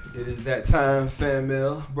people, it is that time. Fan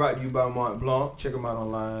mail brought to you by Mont Blanc. Check them out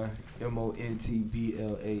online.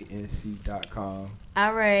 montblanc.com.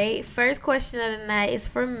 All right. First question of the night is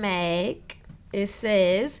from Meg. It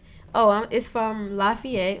says, it's from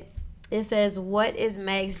Lafayette. It says, what is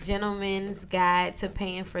Meg's gentleman's guide to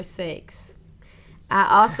paying for sex? I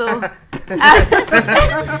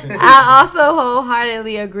also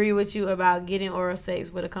wholeheartedly agree with you about getting oral sex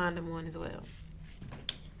with a condom on as well.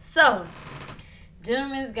 So,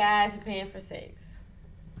 gentleman's guide to paying for sex.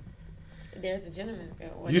 There's a gentleman's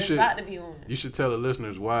guide. Well, there's about to be one. You should tell the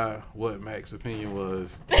listeners what Mac's opinion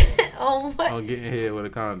was On what? on getting head with a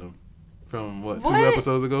condom. From what? 2 What?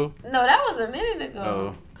 episodes ago? No, that was a minute ago.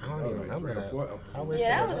 Oh. I don't even remember that.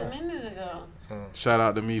 Yeah, that was a minute ago. Shout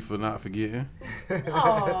out to me for not forgetting.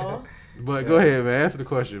 Oh. But go ahead, man. Answer the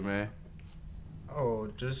question, man. Oh,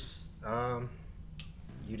 just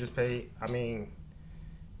you just pay. I mean,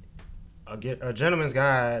 a gentleman's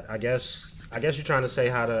guide. I guess you're trying to say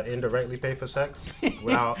how to indirectly pay for sex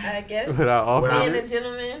without I guess. Without offering Being a it.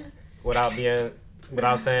 gentleman. without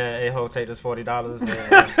saying, "Hey, ho, take this $40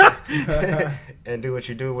 and do what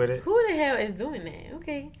you do with it." Who the hell is doing that?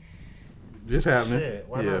 Okay. It's happening. Shit,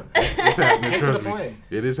 why yeah, not? it's happening. Get to the Trust me. point.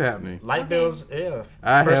 It is happening. Light bills, yeah.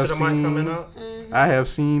 I First have of the month seen- coming up. I have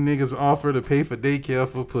seen niggas offer to pay for daycare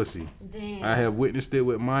for pussy. Damn. I have witnessed it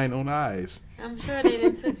with mine own eyes. I'm sure they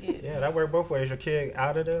didn't took it. Yeah, that worked both ways. Your kid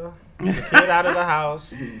out of there, your kid out of the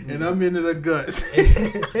house. And I'm into the guts.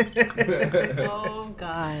 Oh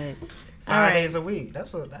God. 5 days a week.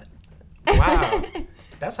 Wow.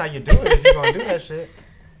 That's how you do it if you're gonna do that shit.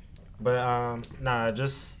 But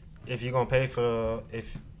just if you're gonna pay for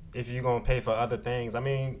if you're gonna pay for other things. I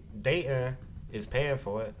mean, dating is paying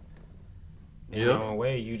for it. In your own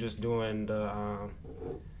way, you just doing the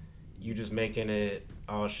you just making it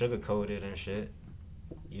all sugar coated and shit.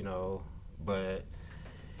 You know, but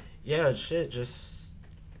yeah, shit. Just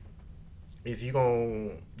if you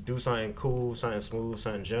gonna do something cool, something smooth,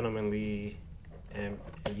 something gentlemanly, and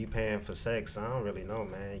you paying for sex, I don't really know,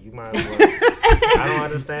 man. You might as well. I don't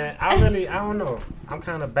understand. I don't know. I'm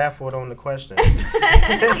kind of baffled on the question. That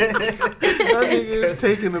nigga is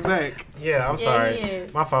taken aback. Yeah, I'm sorry. he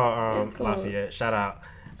is. My fault, It's cool. Lafayette. Shout out.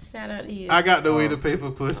 Shout out to you. I got the way to pay for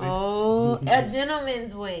pussy. Oh, a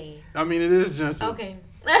gentleman's way. I mean, it is gentle. Okay.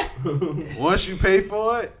 Once you pay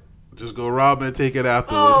for it, just go rob and take it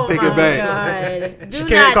afterwards. Oh Take my it back. God. She Do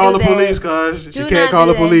can't not call do the that. police, cuz. She Do can't not call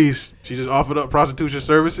do the that. police. She just offered up prostitution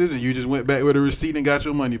services, and you just went back with a receipt and got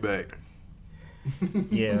your money back.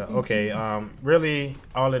 Yeah, okay. Really,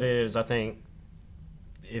 all it is, I think,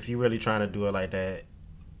 if you really trying to do it like that,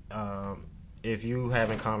 if you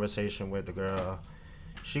having conversation with the girl,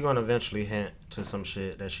 she gonna eventually hint to some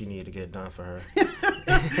shit that she need to get done for her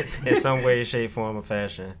in some way, shape, form, or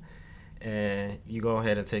fashion, and you go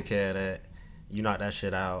ahead and take care of that. You knock that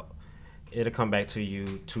shit out. It'll come back to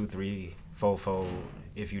you 2, 3, 4-fold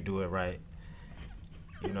if you do it right.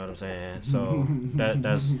 You know what I'm saying? So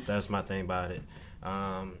that's my thing about it.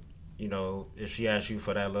 You know, if she asks you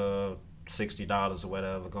for that little $60 or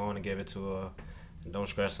whatever, go on and give it to her. Don't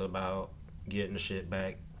stress about getting the shit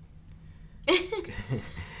back. Please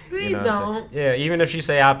You know what I'm saying? don't. Yeah, even if she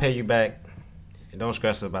say I'll pay you back, don't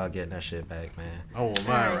stress about getting that shit back, man. I want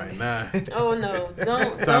mine right now. Oh no!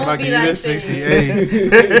 Don't Time I be give you like that 60. saying.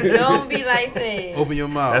 Hey, Don't be like saying. open your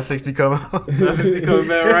mouth. That 60 come out. That 60 coming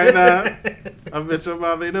back right now. I bet your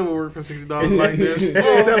mouth ain't never worked for $60 like this. You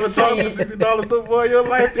ain't never talked for $60 to boy your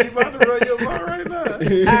life. You about to run your mouth right now.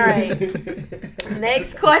 All right.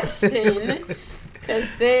 Next question.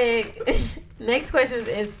 Next question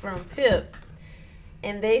is from Pip,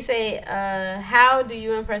 and they say, "How do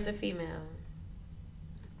you impress a female?"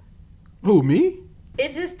 Who, me?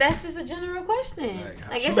 That's just a general question.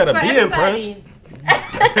 I guess better it's for be everybody.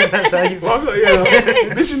 That's how you Fuck her, yeah.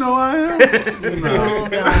 Bitch, you know I am? Oh,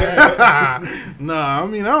 God. Nah, I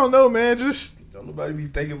mean, I don't know, man. Just Don't nobody be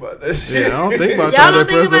thinking about that shit. Yeah, I don't think about Y'all that. don't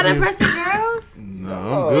think about impressing impressing girls? No,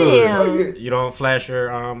 I'm good. Damn. You don't flash your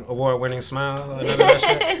award-winning smile or none of that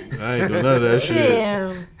shit? I ain't doing none of that shit.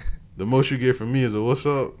 Damn. The most you get from me is a what's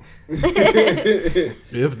up.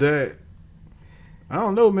 If that. I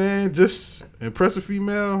don't know, man. Just impress a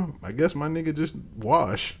female. I guess my nigga just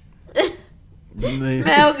wash.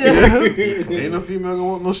 Smell good. Yeah. Ain't no female gonna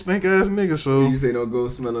want no stink ass nigga, so You say don't go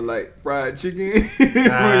smelling like fried chicken from your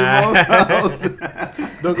mom's house.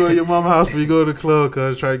 don't go to your mama's house before you go to the club,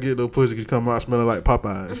 cause try to get no pussy, you come out smelling like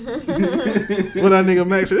Popeyes. What that nigga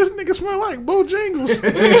Max said, this nigga smell like Bojangles.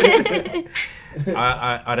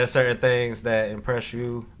 Are there certain things that impress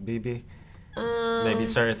you, BB? Maybe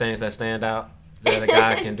certain things that stand out that a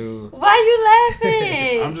guy can do. Why you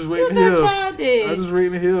laughing? I'm just waiting You're to so hear. childish. I'm just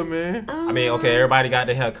waiting to hear, man. I mean, okay, everybody got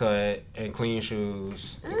the haircut and clean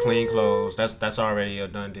shoes and clean clothes. That's already a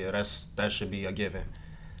done deal. That should be a given.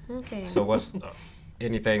 Okay. So what's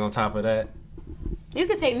anything on top of that? You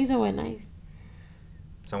could take me somewhere nice.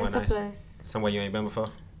 Somewhere That's a nice. plus. Somewhere you ain't been before.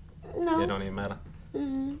 No. It don't even matter.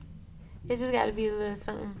 Mm-hmm. It just got to be a little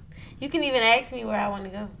something. You can even ask me where I want to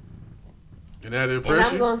go. And that And impress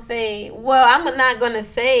I'm you? going to say, well, I'm not going to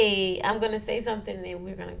say, I'm going to say something and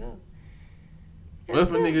we're going to go. What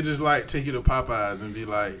if a nigga just like take you to Popeyes and be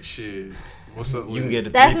like, shit, what's up with You can it? get the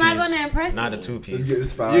That's three-piece, not gonna impress not me. the 2-piece. Let's get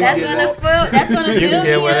this file. You That's can going get to fill, that's going to You can fill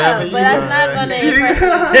get me whatever up, you but that's want, not right? going to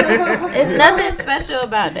impress me. It's nothing special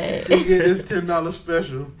about that. You get this $10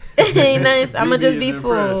 special. Ain't nothing, I'm going to just be is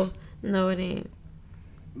full. impressed. No, it ain't.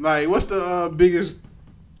 Like, what's the biggest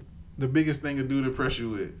thing a dude impress you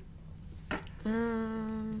with?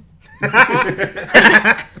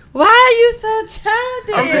 Why are you so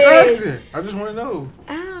childish? I'm just asking. I just want to know.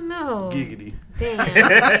 I don't know. Giggity. Damn.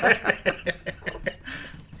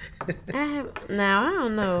 I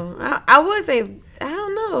don't know. I would say I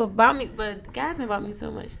don't know about me, but guys done bought me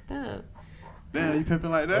so much stuff. Damn, you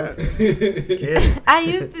pimping like that? I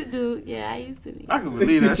used to do. Yeah, I used to be. I can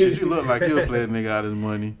believe that shit. You look like you'll play a nigga out his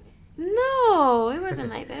money. No, it wasn't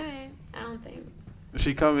like that. I don't think.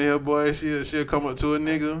 She come in here, boy. She'll come up to a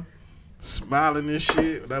nigga, smiling and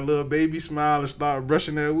shit, with that little baby smile, and start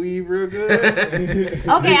brushing that weave real good. Okay,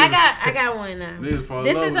 I got one now. Niggas fall in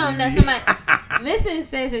This love is with on you, that B. somebody. Listen,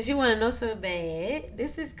 says since you want to know so bad,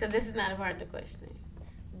 this is because this is not a part of the question,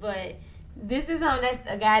 but this is on that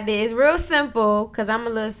a guy did. It's real simple because I'm a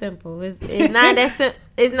little simple. It's not that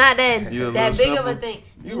it's not that You a that little big of a simple? thing.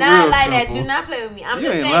 You Not real like that. simple. Do not play with me. I'm You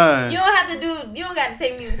just ain't saying lying. you don't have to do. You don't got to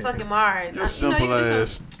take me to fucking Mars. You're simple you can do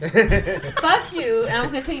ass. Fuck you, and I'm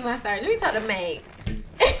gonna continue my story. Let me talk to Meg.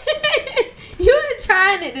 You were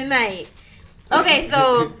trying it tonight. Okay,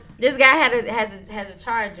 so this guy has a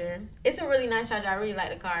Charger. It's a really nice Charger. I really like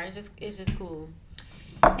the car. It's just cool.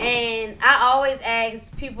 And I always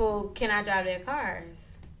ask people, can I drive their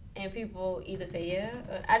cars? And people either say yeah,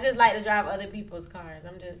 or I just like to drive other people's cars.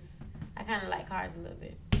 I kind of like cars a little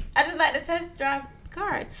bit. I just like to test drive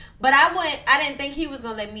cars. But I didn't think he was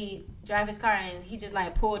gonna let me drive his car, and he just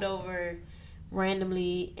like pulled over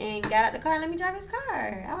randomly and got out the car and let me drive his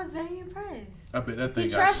car. I was very impressed. I bet that thing He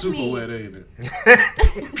got trusts super me. wet, ain't it?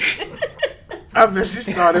 I bet she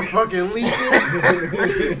started fucking leaking.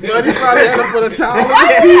 But he probably had to put a towel on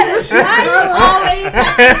the seat. Why you always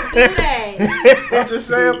have to do that? I'm just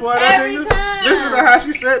saying, boy, that Every nigga. time. Listen to how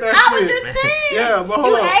she said that I was shit. just saying. Yeah, but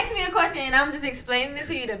hold you on. asked me a question and I'm just explaining it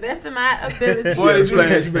to you the best of my ability. Boy, did you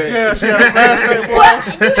Yeah, she had a flashback, boy. Well,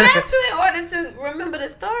 you have to in order to remember the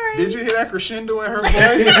story. Did you hear that crescendo in her voice?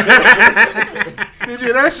 Did you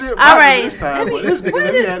hear that shit? All right. This time, Let but me- this nigga, what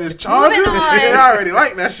let me is- have this charger. moving on. And I already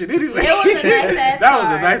like that shit anyway. It was a nice-ass That was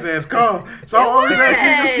car. a nice ass car. So I always ask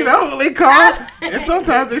niggas, was. can I hold their car? And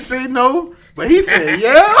sometimes they say no, but he said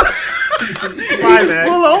yeah. He just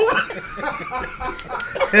pull over.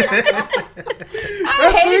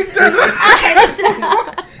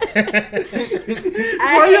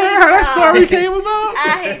 Boy, you heard how that story came about?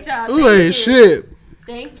 I hate y'all. Ooh, Thank ain't you. shit.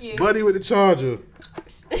 Thank you. Buddy with the charger.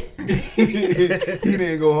 He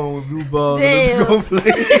didn't go home with blue balls. Damn. Let's go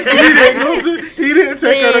play. He didn't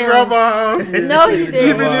take her to Damn. grandma's house. No, he didn't.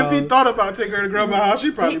 Even if he thought about taking her to grandma's house,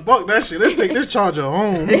 she probably bucked that shit. Let's take this charger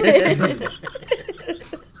home.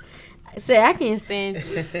 Say I can't stand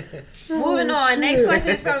you. Moving on. Next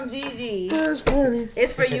question is from Gigi. That's funny.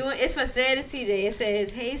 It's for you. It's for Said and CJ. It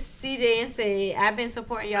says, "Hey CJ and Said, I've been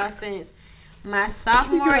supporting y'all since my He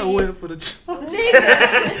sophomore got year." wet for the charger.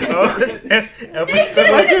 Nigga.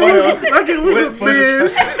 Like it was a Wet for the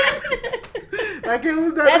fizz. Like it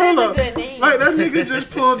was that. That is Hold a up. good name. Like that nigga just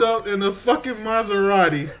pulled up in a fucking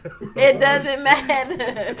Maserati. It doesn't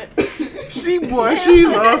matter. She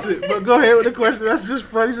lost it. But go ahead with the question. That's just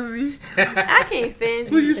funny to me. I can't stand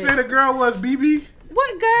Who you say the girl was? BB?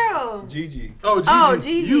 What girl? Gigi. Oh, Gigi. Oh,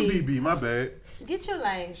 Gigi. You BB. My bad. Get your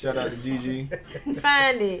life. Shout out to Gigi.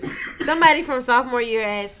 Find it. Somebody from sophomore year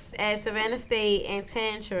at Savannah State and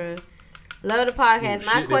Tantra. Love the podcast.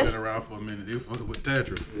 My Shit, they question. been around for a minute. They fucking with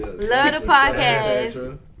Tantra. Love the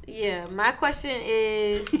podcast. Yeah, my question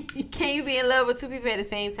is, can you be in love with two people at the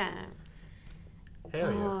same time?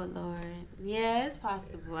 Hell yeah. Oh Lord, yeah, it's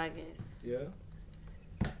possible. I guess.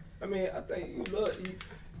 Yeah. I mean, I think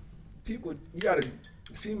people. You gotta.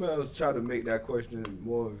 Females try to make that question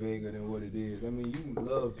more vague than what it is. I mean, you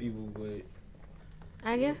love people, but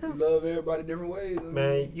I guess so. you love everybody different ways. I mean,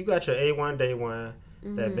 Man, you got your A1 day one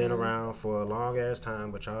that been around for a long ass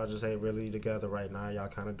time, but y'all just ain't really together right now. Y'all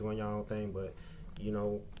kind of doing y'all own thing, but you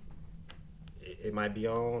know, it might be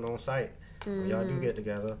on site when y'all do get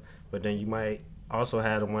together. But then you might also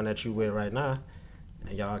have the one that you with right now,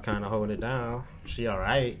 and y'all kind of holding it down. She all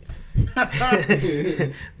right,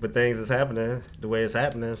 but things is happening the way it's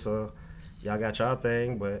happening. So y'all got y'all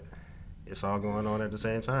thing, but it's all going on at the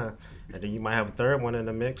same time. And then you might have a third one in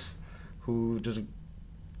the mix who just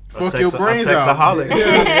Fuck your brains a out. sexaholic.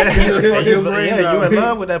 Fuck your brains You out. in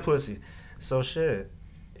love with that pussy. So shit.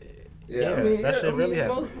 Yeah, I mean, that shit really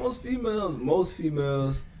happens. Most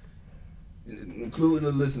females, including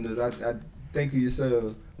the listeners, I think of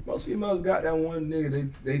yourselves. Most females got that one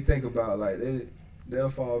nigga they think about, like they'll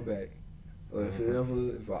fall back, or if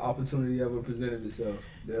an opportunity ever presented itself,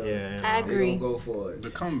 I agree. They gonna go for it. The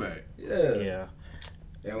comeback. Yeah.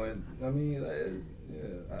 And when I mean,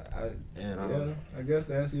 like, I guess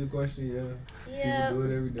to answer your question, Yeah. people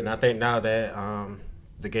do it every day. And I think now that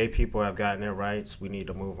the gay people have gotten their rights, we need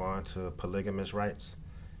to move on to polygamous rights.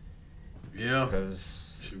 Yeah.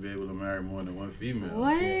 Because Should be able to marry more than one female.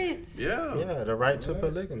 What? Yeah. the right to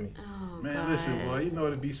polygamy. Oh, Man, God. listen, boy, you know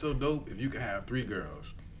it'd be so dope if you could have 3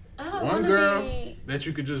 girls. I don't One wanna girl be that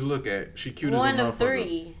you could just look at. She cute one as a of motherfucker.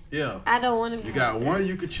 3. Yeah. I don't want to be. You got one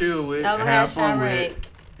you could chill with, Y'all and gonna have have fun Chirac with,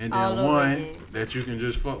 and all then over one again. that you can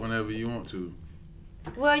just fuck whenever you want to.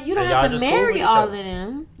 Well, you don't And y'all have to just cool with marry each all other. of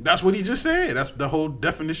them. That's what he just said. That's the whole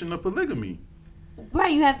definition of polygamy.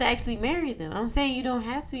 Right, you have to actually marry them. I'm saying you don't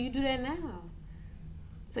have to. You do that now.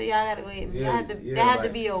 So y'all gotta go ahead. They have to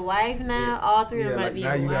be your wife now. All 3 of them gotta be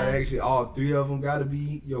now your you wife. gotta actually all 3 of them gotta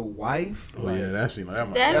be your wife. Oh yeah, that seems like that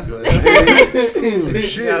might That's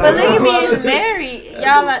shit. polygamy is married.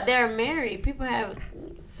 Y'all out there married. People have.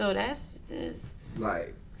 So that's just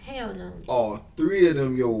like hell no. all 3 of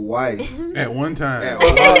them your wife At one time. at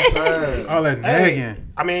one time. All that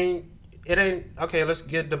nagging. I mean, it ain't okay. Let's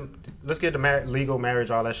get the legal marriage,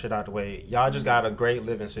 all that shit out the way. Y'all just got a great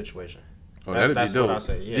living situation. Oh, that'd That's be dope. what I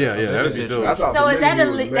say. Yeah, that'd be I dope. thought So is that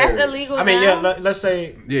polygamy was that's marriage. illegal I mean, now? let's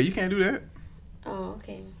say Yeah, you can't do that. Oh,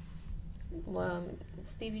 okay. Well,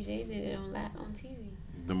 Stevie J did it on TV.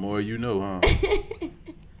 The more you know, huh?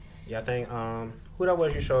 I think who that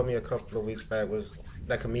was you showed me a couple of weeks back was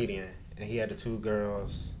that comedian, and he had the 2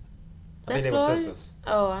 girls. I think That's they were Floyd? sisters.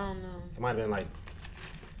 Oh, I don't know. It might have been like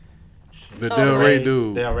The Del Rey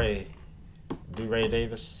dude. Del Rey. D-Ray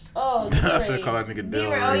Davis. Oh, I said call that nigga Del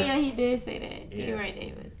D-Ray. Oh Rey. yeah, he did say that. Yeah. D-Ray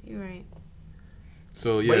Davis. You're right.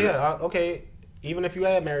 So But yeah, yeah, okay. Even if you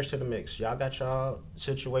add marriage to the mix, y'all got y'all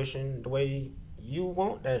situation the way you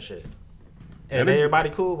want that shit, and Yeah, they- everybody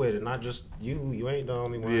cool with it. Not just you. You ain't the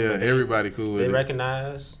only one. yeah, but they- everybody cool with They it.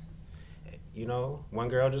 recognize, one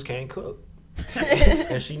girl just can't cook,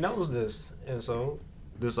 and she knows this, and so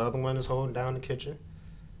this other one is holding down the kitchen,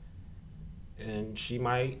 and she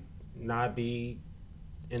might not be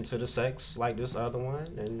into the sex like this other one,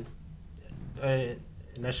 and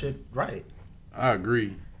that shit right. I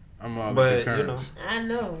agree. I'm all But, in concurrence. I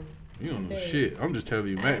know. You don't know Babe. shit. I'm just telling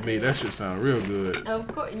you, Matt made that shit sound real good. Of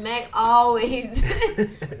course, Mac always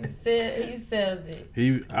he sells it.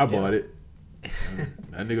 I bought it.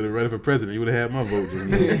 That nigga was ready for president. He would have had my vote.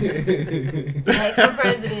 Just now. Mac for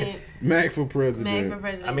president. Mac for president. Mac for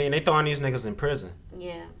president. I mean, they throwing these niggas in prison.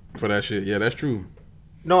 yeah. For that shit. Yeah, that's true.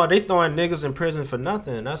 No, they throwing niggas in prison for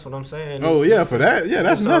nothing. That's what I'm saying. Oh yeah, for that. Yeah,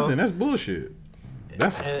 that's So- nothing. That's bullshit.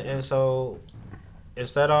 That's And so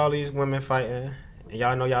instead of all these women fighting, and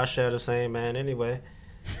y'all know y'all share the same man anyway,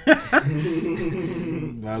 might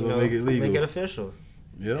as well make it legal. make it official,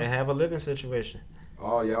 and Yeah. have a living situation.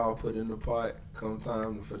 All y'all put in the pot come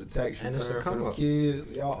time for the tax And it's a return for come the up. kids.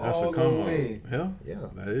 Y'all That's all a gonna come on. win. Yeah, Yeah,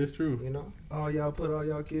 that is true. you know. All y'all put all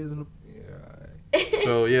y'all kids in the. Yeah, all right.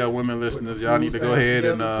 So yeah, women listeners, the y'all need to food go stamps ahead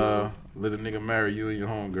and together, let a nigga marry you and your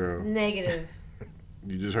homegirl. Negative.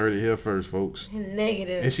 You just heard it here first, folks.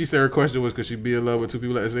 Negative. And she said her question was, could she be in love with two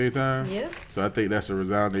people at the same time? Yep. So I think that's a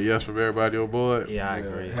resounding yes from everybody on board. Yeah, I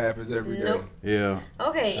agree. It happens every day. Nope. Yeah.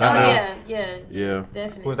 Okay. Shout out. Yeah. Yeah.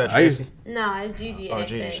 Definitely. Who's that, I used- Tracy? No, it's Gigi. Oh,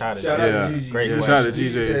 Gigi, shout Shout out. out Yeah. to Gigi. Great Yeah, question. shout out to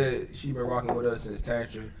Gigi GJ. said she been rocking with us since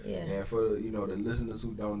Tantra. Yeah. And for the listeners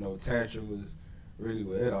who don't know, Tantra was really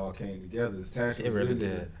where it all came together. Tantra It was really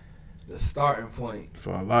did. the starting point For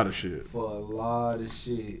a lot of shit. for a lot of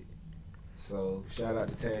shit. So shout out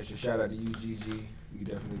to Tantra. Shout out to you, Gigi. We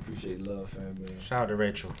definitely appreciate love, family. Shout out to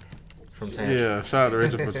Rachel from Tantra. Yeah, shout out to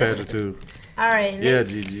Rachel for Tantra too. All right. Yeah, Next.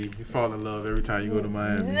 Gigi. You fall in love every time you go to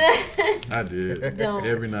Miami. I did. Don't.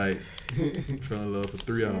 Every night. Fell in love for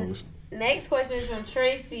 3 hours. Next question is from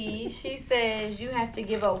Tracy. She says you have to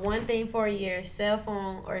give up one thing for a year: cell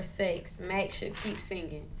phone or sex. Max should keep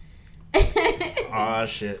singing. Oh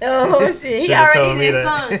shit. Oh shit! He Should've already told me did that.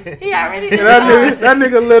 song. He already did That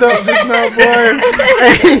nigga lit up just now,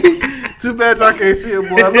 boy. Too bad y'all can't see it,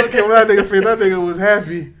 boy. Look at that nigga face. That nigga was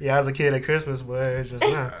happy. Yeah, I was a kid at Christmas, boy. Just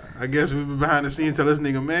now. I guess we been behind the scenes tell this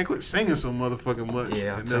nigga, man, quit singing so motherfucking much.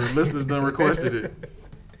 Yeah, and the listeners done requested it.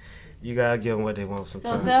 You gotta give them what they want So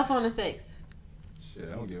sometimes. cell phone or sex? Shit,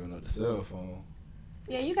 I'm giving up the cell phone.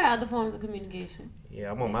 Yeah, you got other forms of communication.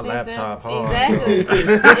 Yeah, I'm on my They say cell- laptop hard. Exactly.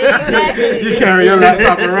 Exactly. You carry your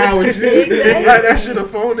laptop around with you. Exactly. Like that shit a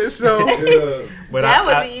phone itself. Yeah. But That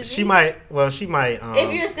was easy. She might. Well, she might.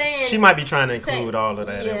 If you're saying she might be trying to tech- include all of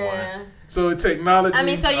that in yeah. one. So technology. I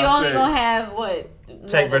mean, so you or only sex? gonna have what?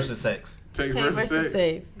 Tech versus sex. Tech Tech versus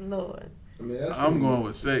sex. sex. Lord. I mean, that's I'm pretty going good.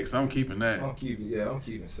 with sex. I'm keeping that. I'm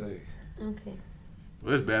keeping safe. Okay.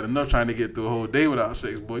 Well, it's bad enough trying to get through a whole day without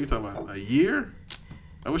sex, boy. You talking about a year?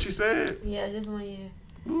 That's what she said? Yeah, just 1 year.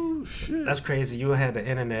 Ooh, shit. That's crazy. You had the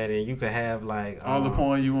internet and you could have like all the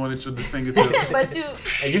porn you wanted at your fingertips. But you.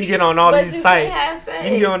 And you can get on all But these you sites. can't have sex. You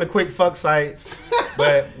can get on the quick fuck sites,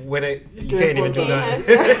 but with it, you can't even do Can't have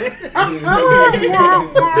nothing.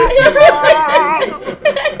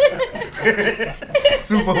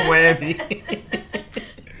 Super whammy.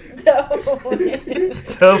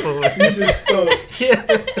 sex. Double. You just stuck. Yeah.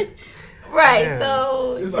 Right. Yeah.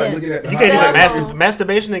 So. It's yeah. like looking at the You can't Cell even phone.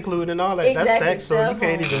 masturbation included and all that. That's Exactly, sex. So cell you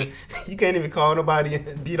can't phone. even call nobody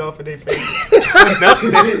and beat off of their face. For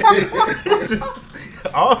nothing. It's just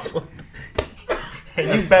awful.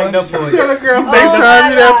 And you backed up for Tell it. a girl Oh FaceTime my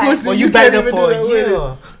you that God. pussy. Well, you you can't backed up even do for that a with year. it.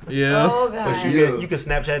 Yeah. Oh God. But you can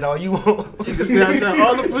Snapchat all you want. You can Snapchat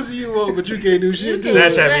all the pussy you want, but you can't do shit. You to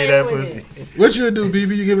can't it. Snapchat me that Nothing with pussy. What you do,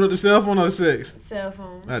 BB? You giving up the cell phone or the sex? Cell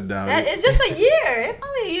phone. I doubt That, it. it's just a year. It's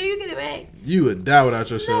only a year. You get it back. You would die without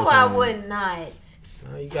your cell No, phone. I would not.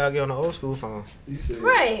 You gotta get on the old school phone. You said,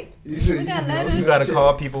 Right. You said We got you letters. You gotta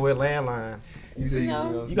call people with landlines. You said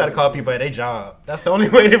No. You gotta call people at their job. That's the only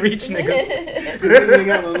way to reach niggas. They ain't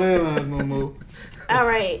got no landlines no more. All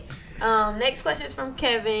right. Next question is from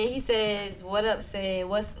Kevin. He says, "What up, said?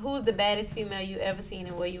 Who's the baddest female you ever seen,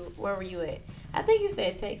 and where were you at?" I think you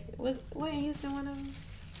said Texas. Was in Houston one of them?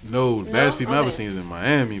 No, the baddest No? female I ever Okay. seen is in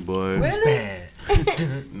Miami, boy. Really?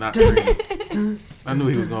 Bad. Not Trina. I knew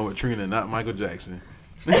he was going with Trina, not Michael Jackson.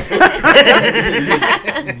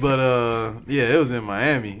 But yeah, it was in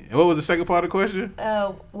Miami. And what was the second part of the question?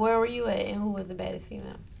 Where were you at, and who was the baddest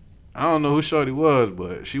female? I don't know who Shorty was,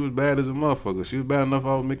 but she was bad as a motherfucker. She was bad enough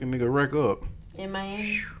I was making a nigga wreck up. In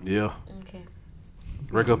Miami. Yeah, Okay.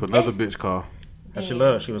 wreck up another bitch car. How she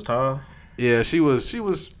look? She was tall. Yeah, she was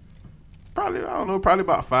probably, I don't know, probably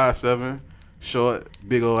about 5'7", short,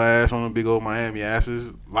 big old ass, one of them big old Miami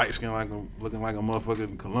asses, light skin looking like a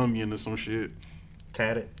motherfucking Colombian or some shit.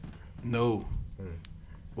 Tatted. No.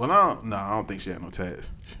 Well, I don't think she had no tats.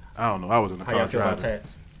 I don't know. I was in the How car y'all feel about driving.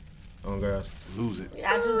 tats on girls? Lose it.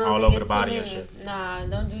 I just don't All think over it's the body too and many. shit. Nah,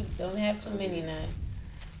 don't have too many now.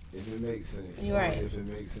 If it makes sense. You right. If it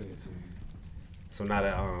makes sense. So not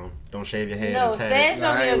a don't shave your head. No, and tat Sad it.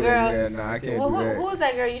 showed me a girl. Yeah, nah, I can't Well, do that. who was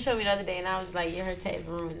that girl you showed me the other day? And I was like, yeah, her tats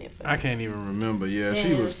ruined it. For I me. can't even remember. Yeah, she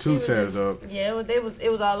Yeah, was too she tatted was- up. Yeah,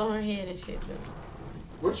 it was all on her head and shit too.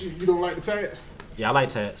 What you don't like the tats? Yeah, I like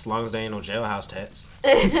tats, as long as they ain't no jailhouse tats.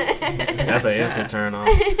 That's an instant turn on.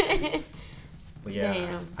 But yeah,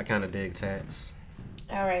 Damn. I kind of dig tats.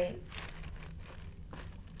 All right.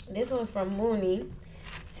 This one's from Mooney.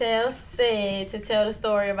 Said to tell the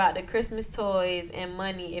story about the Christmas toys and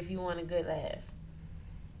money if you want a good laugh.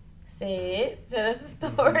 Said, tell us a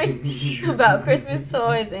story about Christmas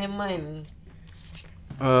toys and money.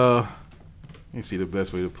 Let me see the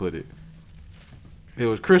best way to put it. It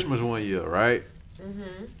was Christmas one year, right?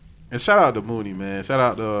 Mm-hmm. And shout out to Mooney, man. Shout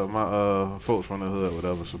out to my folks from the hood,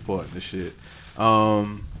 whatever, supporting this shit.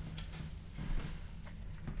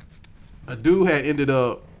 A dude had ended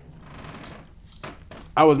up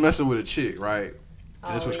I was messing with a chick, right?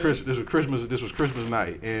 And this was Always. Christmas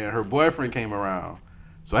night, and her boyfriend came around,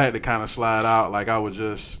 so I had to kind of slide out like I was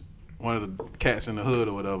just one of the cats in the hood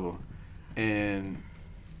or whatever. And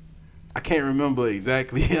I can't remember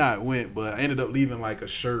exactly how it went, but I ended up leaving like a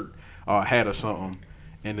shirt or a hat or something.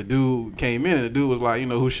 And the dude came in, and the dude was like,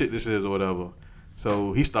 whose shit this is or whatever.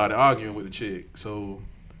 So he started arguing with the chick. So,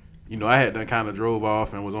 I had done kind of drove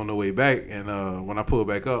off and was on the way back. And when I pulled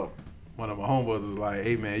back up, one of my homeboys was like,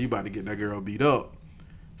 hey, man, you about to get that girl beat up.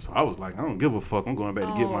 So I was like, I don't give a fuck. I'm going back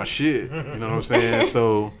to get my shit. You know what I'm saying?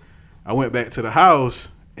 So I went back to the house,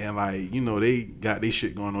 and like, they got their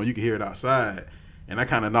shit going on. You could hear it outside. And I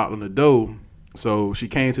kind of knocked on the door. So she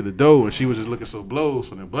came to the door, and she was just looking so blow.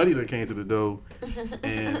 So then Buddy done came to the door,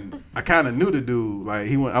 and I kind of knew the dude. Like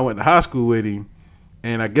I went to high school with him,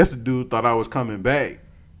 and I guess the dude thought I was coming back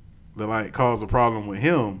to like cause a problem with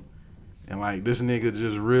him, and like this nigga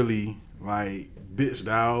just really like bitched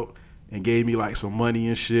out and gave me like some money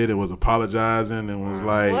and shit, and was apologizing and was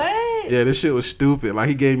like, what? Yeah, this shit was stupid. Like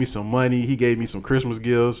he gave me some money, he gave me some Christmas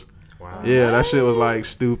gifts. Wow. Yeah, that shit was like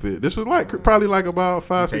stupid. This was like probably like about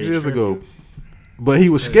 5-6 years ago. But he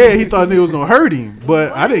was scared. He thought nigga was gonna hurt him.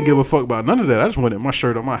 But I didn't give a fuck about none of that. I just wanted my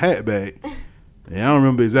shirt on my hat back. And I don't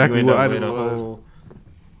remember exactly what item it was.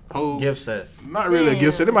 Whole gift set. Not really a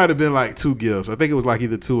gift set. It might have been like 2 gifts. I think it was like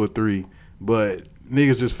either 2 or 3. But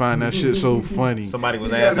niggas just find that shit so funny. Somebody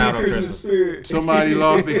was ass out on Christmas. Somebody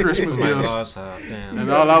lost their Christmas Somebody gifts. lost out. Damn.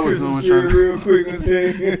 And all I was doing was trying to real quick and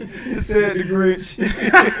said the Grinch.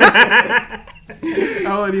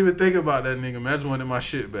 I wouldn't even think about that nigga, man. I just wanted my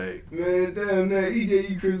shit back. Man, damn that. He gave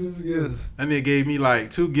you Christmas gifts. And they gave me like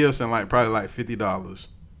 2 gifts and like probably like $50.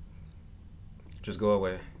 Just go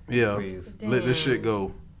away. Yeah. Please. Let this shit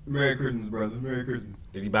go. Merry Christmas, brother. Merry Christmas.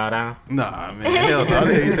 Did he bow down? Nah, man. Hell no.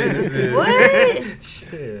 They ain't think this is. What?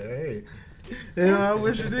 Shit, hey. I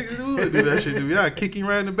wish a nigga would do that shit to me. I'd kick him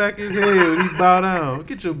right in the back of his head when he bow down.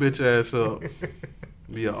 Get your bitch ass up.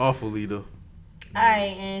 Be an awful leader. All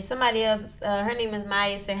right, and somebody else, her name is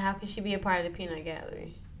Maya, said, how can she be a part of the Peanut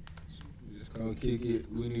Gallery? Just gonna kick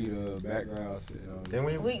it. We need a background. Then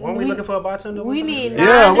weren't we looking for a bartender? We need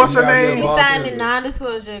Yeah, what's her name? She signed the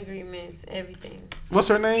non-disclosure agreements, everything. What's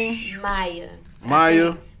her name? Maya.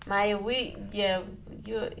 Maya. Maya, you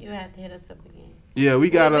have to hit us up again. Yeah, we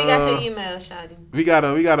got your email, Shawty. We got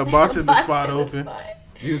a bartender spot Bartender open. spot.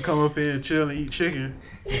 You can come up here and chill and eat chicken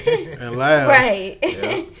and laugh. Right.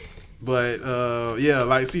 Yeah. But yeah,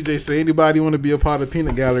 like CJ said, anybody want to be a part of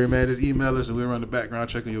Peanut Gallery, man, just email us and we'll run the background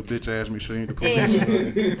check on your bitch ass. Make sure you ain't the police.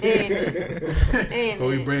 Or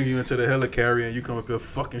we bring you into the helicarrier and you come up here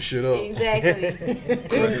fucking shit up.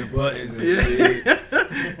 Exactly. buttons and Yeah. shit.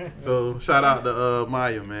 So shout out to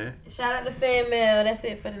Maya, man. Shout out to Fan Mail. That's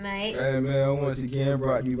it for tonight. Hey man, once again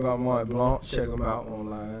brought to you by Mont Blanc. Check them out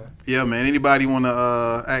online. Yeah, man. Anybody want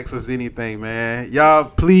to ask us anything, man? Y'all,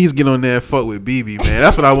 please get on there and fuck with BB, man.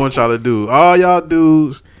 That's what I want y'all to do. All y'all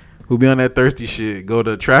dudes who be on that thirsty shit, go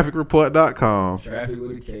to trafficreport.com. Traffic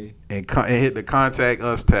with a K. And hit the contact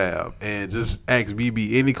us tab and just ask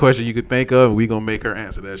BB any question you could think of. And we gonna make her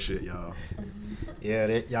answer that shit, y'all.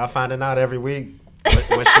 Yeah, y'all finding out every week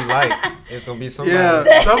what she like. It's gonna be somebody.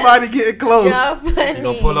 Yeah, somebody getting close. Y'all funny. You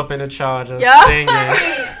gonna pull up in the Charger, Y'all singing.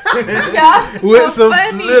 Y'all With some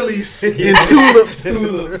funny. lilies and tulips. Y'all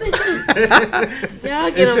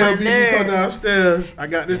And get on tell my BB come nerves. downstairs. I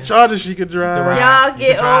got this Charger she could drive. Y'all You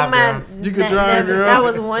get can on drive, my girl. You can drive, girl. That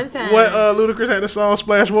was one time. What Ludacris had the song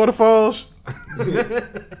Splash Waterfalls?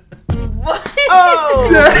 What? Oh,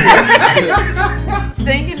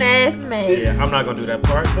 Singing ass man. Yeah, I'm not gonna do that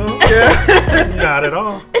part though. Not at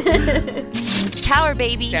all. Power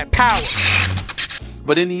baby. That power.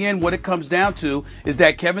 But in the end, what it comes down to is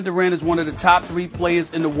that Kevin Durant is one of the top 3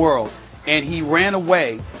 players in the world, and he ran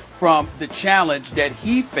away from the challenge that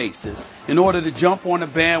he faces in order to jump on the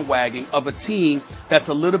bandwagon of a team that's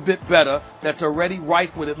a little bit better, that's already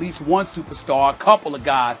rife with at least one superstar, a couple of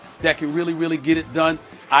guys that can really, really get it done.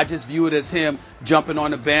 I just view it as him jumping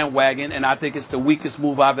on the bandwagon, and I think it's the weakest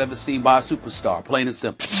move I've ever seen by a superstar, plain and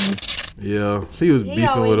simple. yeah. She was He beefing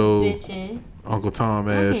always with old bitching. Uncle Tom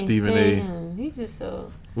I ass can't Stephen stand A. him. He just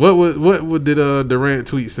so. What did Durant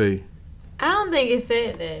tweet say? I don't think it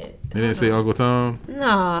said that. It didn't say Uncle Tom. No,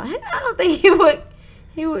 I don't think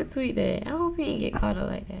he would tweet that. I hope he didn't get caught up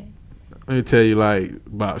like that. Let me tell you, like,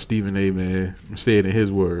 about Stephen A, man. I'm saying in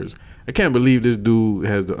his words. I can't believe this dude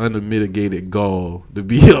has the unmitigated gall to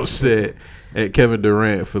be upset at Kevin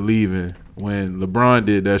Durant for leaving. When LeBron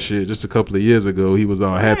did that shit just a couple of years ago, he was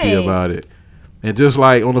all happy Right. about it. And just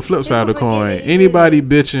like on the flip side of the People forget coin, that he anybody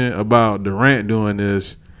bitching about Durant doing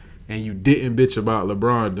this and you didn't bitch about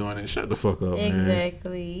LeBron doing it, shut the fuck up, man.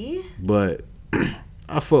 Exactly. But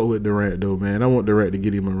I fuck with Durant though, man. I want Durant to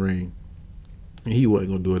get him a ring. And he wasn't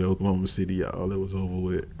gonna do it at Oklahoma City, y'all. It was over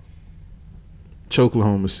with.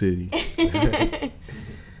 Choklahoma City.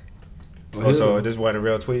 So this wasn't a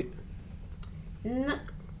real tweet? No.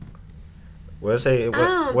 Well, say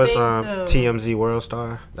what's TMZ World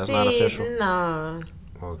Star? That's not official. No.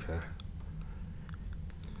 Okay.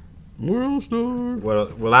 World Star.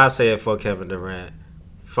 Well, I say it for Kevin Durant.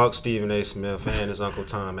 Fuck Stephen A. Smith and his Uncle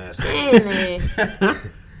Tom ass. Yeah, that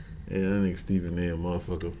nigga Stephen A. a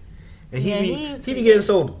motherfucker. And he be getting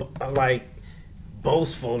so like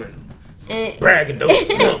boastful and bragging, like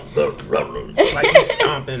he's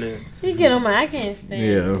stomping and he get on my I can't stand.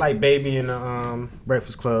 Yeah, like Baby in the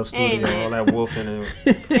Breakfast Club studio, all that wolfing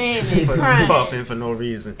and puffing for no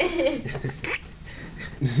reason.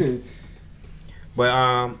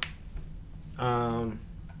 But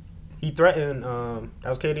he threatened. That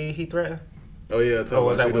was KD. He threatened. Oh yeah, that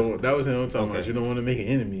was him talking Okay. about you don't want to make an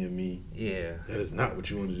enemy of me. Yeah, that is not what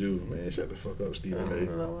you want to do, man. Shut the fuck up, Stephen A.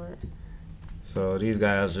 Lord. So these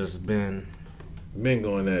guys just been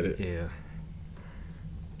going at it. Yeah.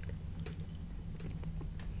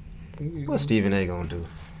 What's Stephen A. gonna do?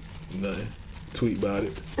 Nothing. Tweet about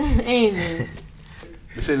it. Amen.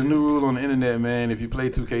 They say the new rule on the internet, man. If you play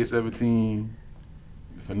 2K17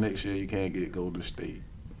 for next year, you can't get Golden State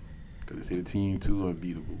because they say the team too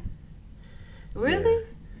unbeatable. Really?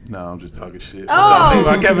 No, I'm just talking shit. Oh. I'm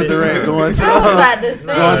thinking about Kevin Durant going to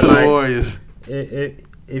the Warriors.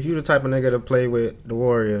 If you the type of nigga to play with the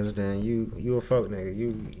Warriors, then you a fuck nigga.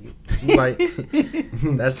 You like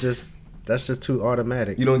that's just too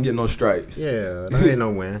automatic. You don't get no stripes. Yeah, that ain't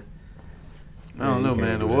no win. I don't know,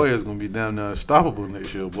 man. The Warriors gonna be down there unstoppable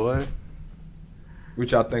next year, boy. What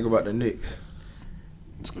y'all think about the Knicks?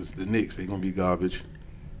 It's the Knicks. They gonna be garbage.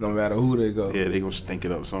 No matter who they go. Yeah, they gonna stink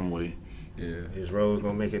it up some way. Yeah. Is Rose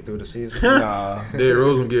gonna make it through the season? Nah. Derrick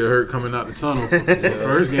Rose gonna get hurt coming out the tunnel for the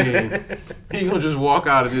first game. He gonna just walk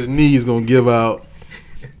out and his knees gonna give out.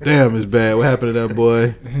 Damn, it's bad. What happened to that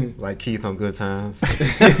boy? Like Keith on Good Times.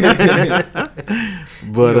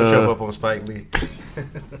 But trip up on Spike Lee.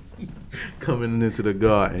 Coming into the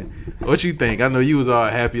Garden. What you think? I know you was all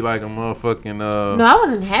happy like a motherfucking No, I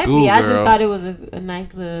wasn't happy. I just girl. thought it was a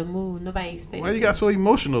nice little move. Nobody expected. Why you got so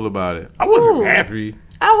emotional about it? I wasn't happy.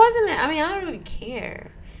 I wasn't. I mean, I don't really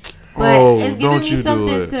care. But it's giving me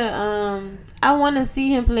something to. I want to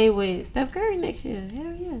see him play with Steph Curry next year.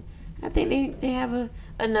 Hell yeah! I think they have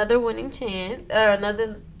another winning chance, or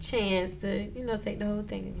another chance to take the whole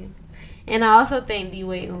thing again. And I also think D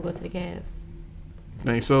Wade gonna go to the Cavs.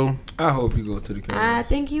 Think so? I hope you go to the Cavs. I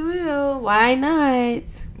think he will. Why not?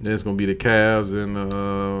 There's gonna be the Cavs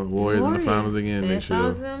and Warriors in the finals again next year.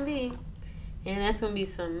 That's gonna be, and that's gonna be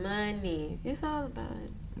some money. It's all about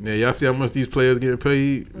it. Yeah, y'all see how much these players getting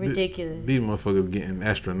paid? Ridiculous. These motherfuckers getting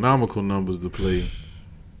astronomical numbers to play.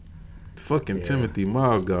 Fucking Timothy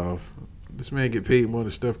Mozgov. This man get paid more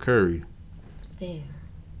than Steph Curry. Damn.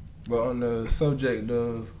 But on the subject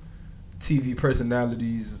of TV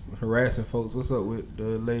personalities harassing folks, what's up with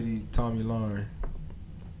the lady Tommy Lauren?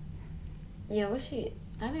 Yeah, what she?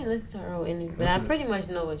 I didn't listen to her any, but I pretty much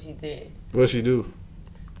know what she did. What she do?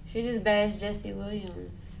 She just bashed Jesse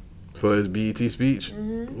Williams. For his BET speech?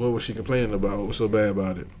 Mm-hmm. What was she complaining about? What was so bad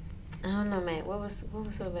about it? I don't know, man. What was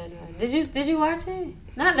so bad about it? Did you watch it?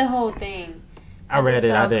 Not the whole thing. I read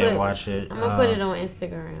it. I didn't clips. watch it. I'm gonna put it on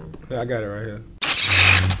Instagram. I got it right here.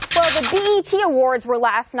 Well, the BET Awards were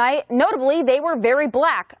last night. Notably, they were very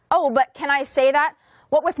black. Oh, but can I say that?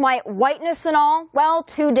 What with my whiteness and all? Well,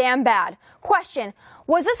 too damn bad. Question,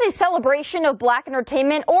 was this a celebration of black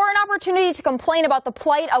entertainment or an opportunity to complain about the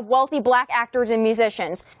plight of wealthy black actors and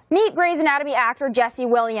musicians? Meet Grey's Anatomy actor Jesse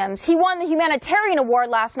Williams. He won the Humanitarian Award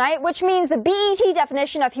last night, which means the BET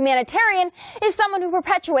definition of humanitarian is someone who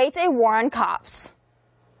perpetuates a war on cops.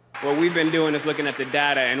 What we've been doing is looking at the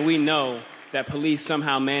data, and we know that police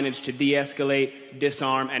somehow manage to de-escalate,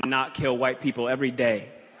 disarm, and not kill white people every day.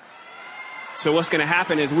 So what's going to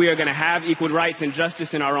happen is we are going to have equal rights and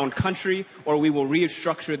justice in our own country, or we will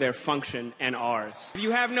restructure their function and ours. If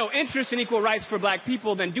you have no interest in equal rights for black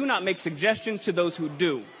people, then do not make suggestions to those who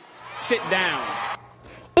do. Sit down.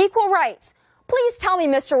 Equal rights. Please tell me,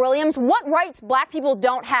 Mr. Williams, what rights black people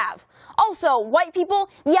don't have? Also, white people,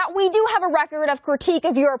 yeah, we do have a record of critique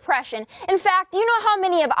of your oppression. In fact, do you know how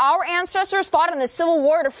many of our ancestors fought in the Civil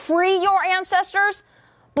War to free your ancestors?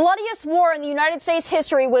 bloodiest war in the United States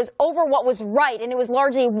history was over what was right, and it was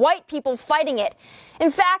largely white people fighting it. In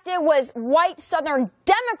fact, it was white Southern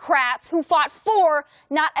Democrats who fought for,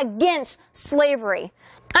 not against, slavery.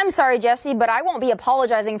 I'm sorry, Jesse, but I won't be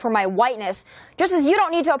apologizing for my whiteness, just as you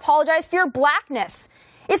don't need to apologize for your blackness.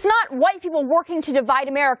 It's not white people working to divide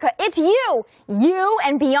America. It's you. You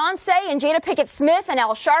and Beyonce and Jada Pinkett Smith and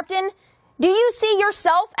Al Sharpton. Do you see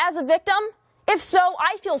yourself as a victim? If so,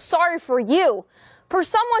 I feel sorry for you. For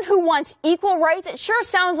someone who wants equal rights, it sure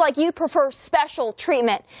sounds like you prefer special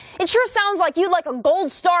treatment. It sure sounds like you'd like a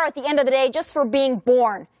gold star at the end of the day just for being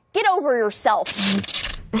born. Get over yourself.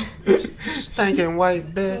 Stinking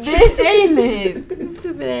white bitch. Bitch, ain't it?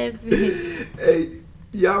 Stupid ass bitch. Hey,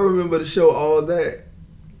 y'all remember the show All That?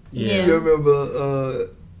 Yeah. You remember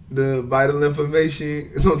the vital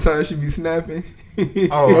information? Sometimes she be snapping.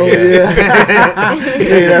 Oh yeah.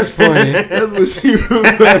 Yeah, that's funny. That's what she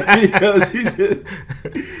remember. She just.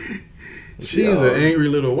 She's an angry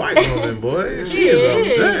little white woman, boy. She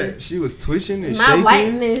is upset. She was twitching and My shaking.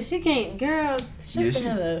 whiteness, she can't, girl, shut Yeah, the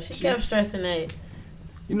hell up. She kept stressing that.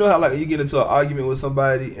 You know how like you get into an argument with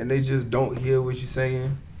somebody and they just don't hear what you're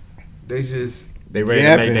saying? They ready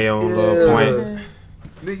to make their own little point.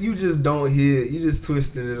 You just don't hear. You just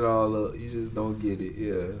twisting it all up. You just don't get it.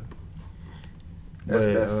 Yeah.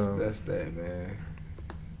 That's that, man.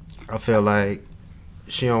 I feel like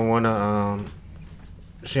she don't wanna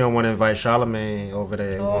invite Charlamagne over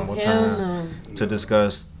there one more time to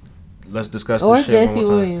discuss. Let's discuss or this shit Jesse one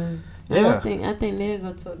more time. Williams. Yeah, I think they'll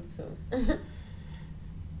go toe to toe.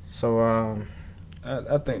 So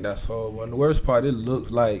I think that's horrible. And the worst part, it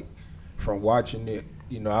looks like from watching it,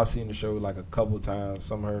 you know, I've seen the show like a couple times,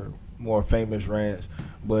 some of her more famous rants,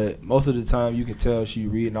 but most of the time you can tell she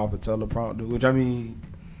reading off a teleprompter, which I mean,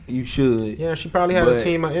 you should. Yeah, she probably had a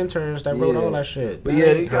team of interns that wrote all that shit. But yeah,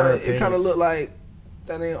 it kind of looked like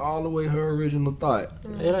that ain't all the way her original thought.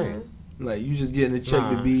 It ain't. Like you just getting a check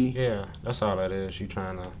to be. Yeah, that's all that is. She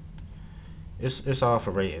trying to. It's all for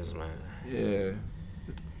ratings, man. Yeah.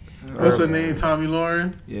 What's her name? Tommy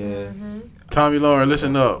Lauren? Yeah. Tommy Lauren,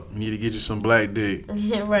 listen up. You need to get you some black dick.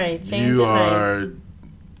 Right. Change You your are name.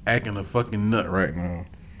 acting a fucking nut right now.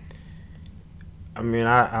 I mean,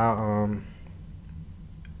 I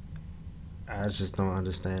just don't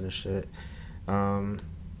understand the shit.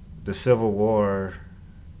 The Civil War,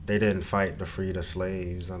 they didn't fight to free the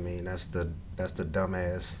slaves. I mean, that's the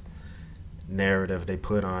dumbass narrative they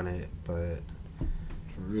put on it. But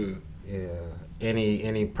for real, yeah.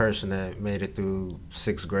 Any person that made it through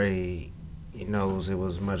 6th grade knows it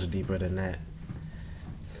was much deeper than that.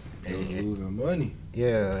 They was losing money.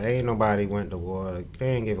 Yeah, ain't nobody went to war.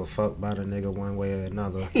 They ain't give a fuck about a nigga one way or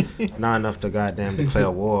another. Not enough to goddamn declare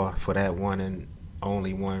war for that one and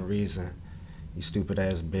only one reason. You stupid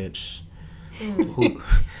ass bitch.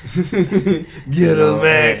 Get him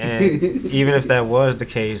back. And even if that was the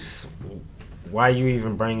case, why you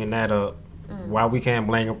even bringing that up? Why we can't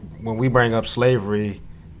blame when we bring up slavery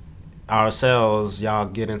ourselves? Y'all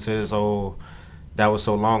get into this whole that was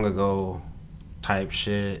so long ago type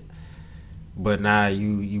shit. But now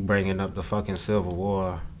you bringing up the fucking Civil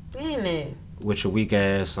War. Ain't it? With your weak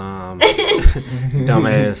ass, dumb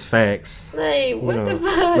ass facts. Like, what the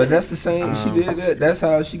fuck? But that's the same. She did that. That's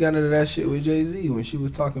how she got into that shit with Jay-Z when she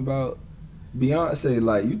was talking about Beyonce.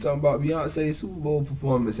 Like, you talking about Beyonce's Super Bowl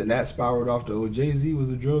performance, and that spiraled off to, Jay-Z was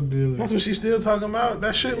a drug dealer. That's what she's still talking about?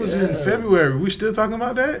 That shit was in February. We still talking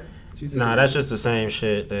about that? Nah, that's just the same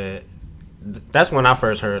shit that's when I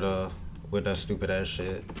first heard of with that stupid ass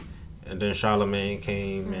shit. And then Charlamagne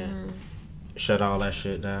came and shut all that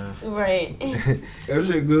shit down. Right. That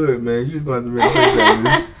shit good, man. You just gonna have to make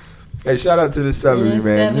this. Hey, shout out to the celery,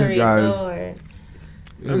 man. This guy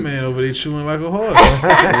that man over there chewing like a horse.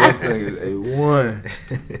 That thing is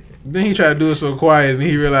A1. Then he tried to do it so quiet, and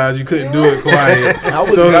he realized you couldn't do it quiet. I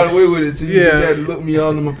would have got away with it till you just had to look me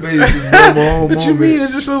all in my face. What you mean?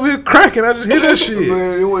 It's just over here cracking. I just hit that shit.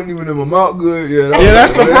 Man, it wasn't even in my mouth good. Yeah,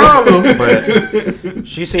 that's the problem. But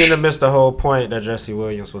she seemed to miss the whole point that Jesse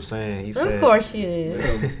Williams was saying. He said, of course she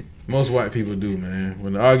did. Most white people do, man.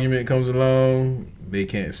 When the argument comes along, they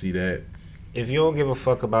can't see that. If you don't give a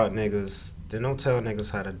fuck about niggas, then don't tell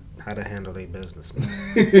niggas how to handle their business, man.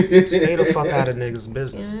 Stay the fuck out of niggas'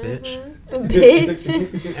 business, bitch.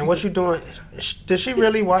 Bitch. And what you doing? Did she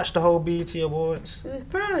really watch the whole BET Awards?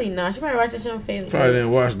 Probably not. She probably watched that shit on Facebook. Probably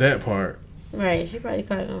didn't watch that part. Right. She probably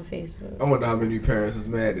caught it on Facebook. I wonder how many parents was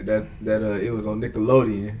mad that it was on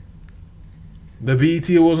Nickelodeon. The BET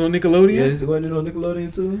Awards on Nickelodeon? Yeah, this wasn't it on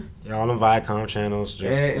Nickelodeon too? Yeah, all them Viacom channels.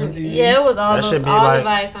 Just, And MTV. Yeah, it was all that the, should be all like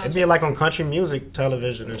the Viacom. it'd be like on country music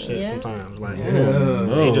television and shit Yeah. sometimes. Like Yeah.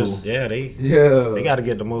 they just they Yeah. got to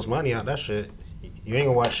get the most money out that shit. You ain't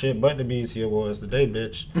gonna watch shit but the BET Awards today,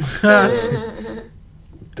 bitch.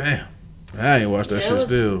 Damn. I ain't watched that Yeah, it shit was-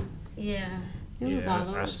 still. Yeah, it was all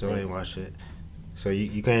over I the still place. ain't watch it. So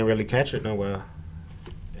you can't really catch it nowhere.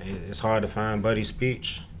 It's hard to find Buddy's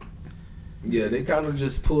speech. Yeah, they kind of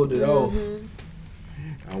just pulled it off.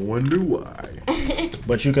 I wonder why.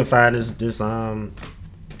 But you can find this Tommy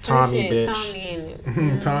Shit, bitch. Tommy in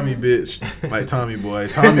it. Tommy bitch. Like Tommy boy.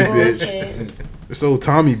 Tommy bitch. Bullshit. This old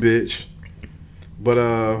Tommy bitch. But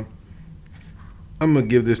I'm gonna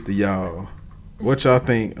give this to y'all. What y'all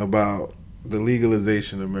think about the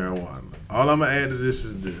legalization of marijuana? All I'm gonna add to this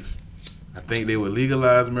is this. I think they would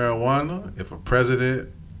legalize marijuana if a president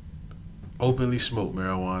openly smoked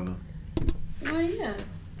marijuana. Well, yeah.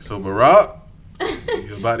 So Barack,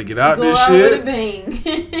 you about to get out Go this out shit. with a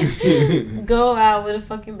bang. Go out with a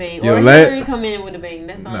fucking bang. Yo, Or let- Hillary come in with a bang.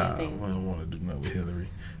 That's the Nah, only thing. I don't want to do nothing with Hillary.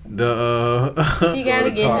 The She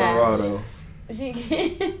gotta get high. Colorado. She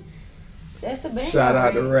that's a bang. Shout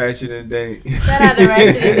out to already. Ratchet and Dink. Shout out to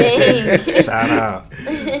Ratchet and Dink. Shout out.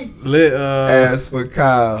 let As for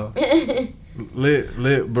Kyle. let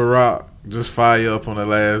Barack just fire up on the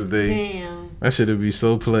last day. Damn. That shit'd be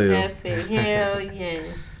so player. Epic. Hell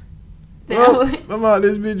yes. Well, I'm out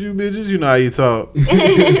this bitch, you bitches. You know how you talk.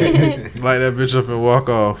 Light that bitch up and walk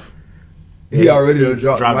off. He already done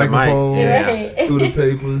dropped the Drop the mic. microphone Right. through the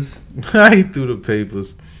papers. He threw the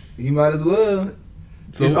papers. He might as well.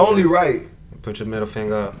 So- It's only right. Put your middle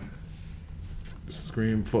finger up.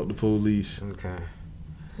 Scream, fuck the police. Okay.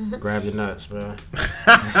 Grab your nuts, bro.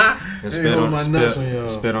 And Ain't hold my nuts on y'all.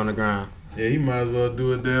 spit on the ground. Yeah, he might as well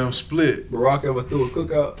do a damn split. Barack ever threw a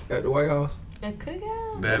cookout at the White House? A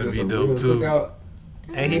cookout? That'd Just be a dope real too. Cookout?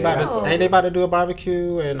 Ain't No. they about to do a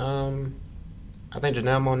barbecue and I think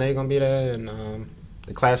Janelle Monáe gonna be there and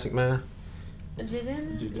the Classic Man.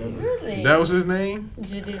 Jadena? Really? That was his name?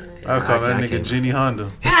 Jadena. I call that I nigga can't- Jenny Honda.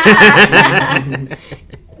 I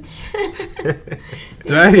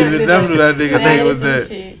ain't even never knew that nigga name was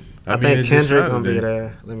that. I mean, think it just Kendrick sounded gonna be it.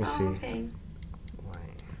 there. Let me see. Oh, okay.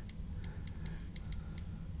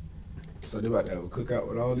 So they about to have a cookout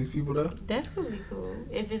with all these people there? That's gonna be cool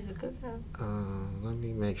if it's a cookout. Let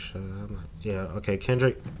me make sure. Okay.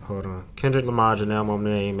 Kendrick, hold on. Kendrick Lamar, Janelle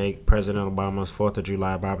Monáe make President Obama's 4th of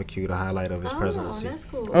July barbecue the highlight of his presidency. That's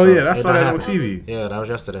cool. Oh yeah, I It saw done that on happened. TV. Yeah, that was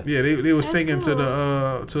yesterday. Yeah, they were That's singing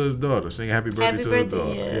cool. to his daughter, singing happy birthday Happy to his birthday,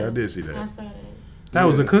 daughter. Yeah, I did see I that. saw that. That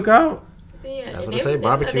was a cookout. Yeah, That's what they they say. They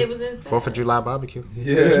Barbecue. was inside. 4th of July barbecue.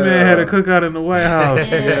 Yeah. This man had a cookout in the White House.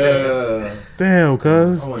 Yeah. Damn,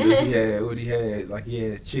 cuz. I wonder if he had what he had. Like he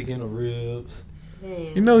had chicken or ribs.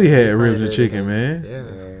 Damn. You know he had Probably ribs and did chicken, everything.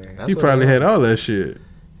 man. Yeah. He probably had all that shit.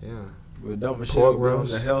 Yeah. But Don Michelle Pork doing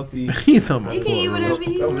roast. the healthy. He talking He about can eat pork whatever roast.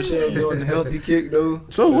 he Don Michelle wants. doing the healthy kick though.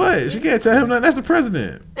 So what? She can't tell him nothing. That's the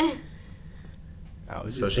president. I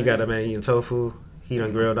was So just she got that man eating tofu. He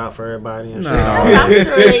done grilled out for everybody and Nah. shit. I'm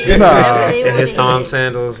sure they eat Nah. whatever they And his want thong to eat.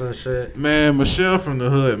 sandals and shit. Man, Michelle from the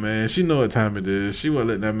hood, man. She know what time it is. She won't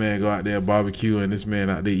let that man go out there barbecue and this man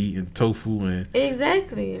out there eating tofu and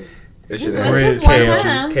Exactly. That Just shit one- had just one Kale,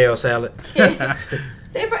 time. kale salad.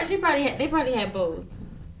 They probably had both.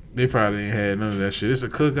 they probably ain't had none of that shit. It's a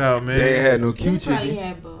cookout, man. They ain't had no They cute probably chicken.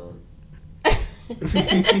 had both.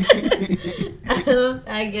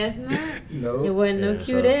 I guess not. No. It wasn't no Yeah,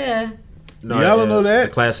 Q so- there. No, Y'all don't know that?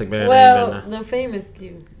 The Classic Man ain't Well, been there. the famous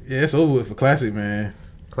Q. Yeah, it's over with for Classic, man.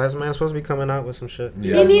 Classic Man supposed to be coming out with some shit.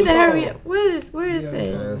 Yeah. He need to the hurry song. up. Where is Yeah,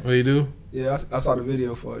 it? What you do? Yeah, I saw the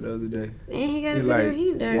video for it the other day. And he got He a like video. He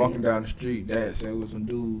need to hurry walking up. down the street dancing with some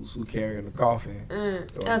dudes who carrying a coffin. Throwing A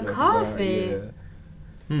it up and coffin?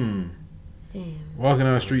 down. Damn. Walking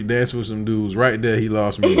down the street dancing with some dudes. Right there, he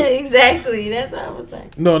lost me. Exactly. That's what I was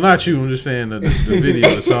like. No, not you. I'm just saying the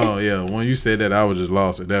video, the song. Yeah, when you said that, I was just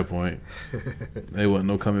lost at that point. There wasn't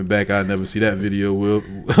no coming back. I'd never see that video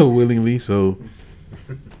willingly. So,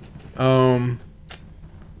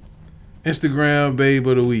 Instagram babe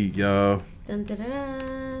of the week, y'all. Dun, dun, dun,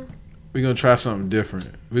 dun. We're gonna try something different.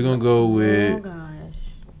 We're gonna go Oh with gosh.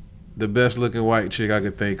 the best looking white chick I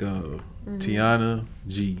could think of, Mm-hmm. Tiana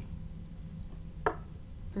G.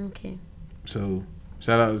 Okay. So,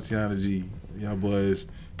 shout out to Tiana G. Y'all boys,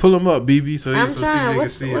 pull them up, BB, so I'm CJ trying. can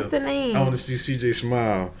What's see the her. name? I want to see CJ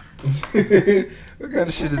smile. What kind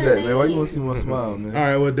of shit is her that, man? Why you name? want to see my smile, man? All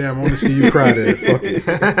right, well, damn, I want to see you cry there. Fuck it.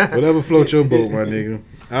 Whatever floats your boat, my nigga.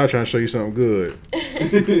 I was trying to show you something good.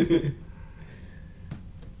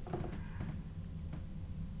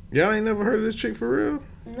 Y'all ain't never heard of this chick for real?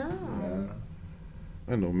 No.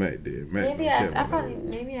 I know Matt did. Matt Maybe I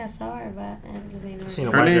saw her, but I just ain't know. Seen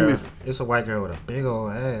a her white name girl. is It's a white girl with a big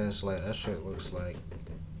old ass. Like that shit looks like.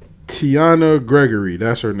 Tiana Gregory.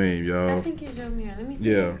 That's her name, y'all. I think you showed me her. Let me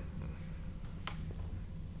see. Yeah.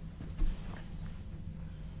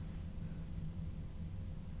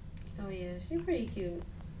 Oh yeah, she's pretty cute.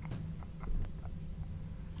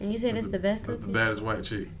 And you said it's the best That's the looking? baddest white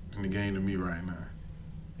chick in the game to me right now.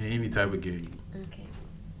 In any type of game. Okay.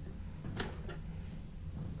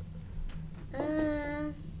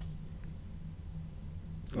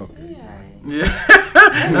 Okay. Yeah.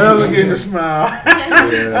 I was getting a smile.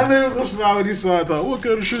 I knew he was gonna smile when he saw it. I thought, what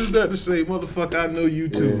kind of shit is that to say? Motherfucker, I know you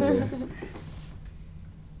too. Yeah.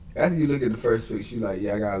 After you look at the first picture, you like,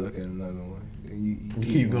 yeah, I gotta look at another one. And you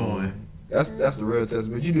keep going. That's the real test.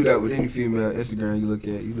 But you do that with any female Instagram you look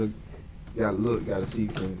at. You gotta see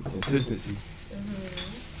consistency.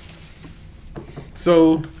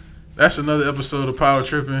 So that's another episode of Power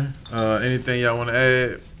Tripping. Anything y'all want to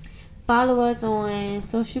add? Follow us on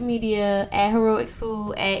social media at Heroics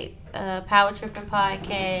Food, at Power Tripping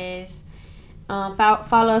Podcast.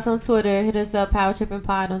 Follow us on Twitter. Hit us up, Power Tripping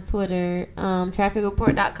Pod on Twitter.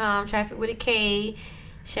 TrafficReport.com, Traffic with a K.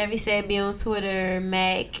 Chevy said be on Twitter.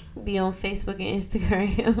 Mac be on Facebook and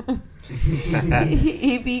Instagram.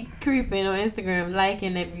 he be creeping on Instagram,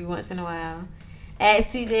 liking every once in a while. At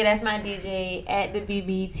CJ, that's my DJ. At the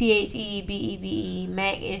BB, TheBebe.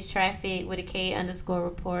 Mac is Traffic with a K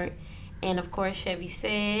 _report. And of course, Chevy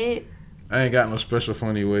said, I ain't got no special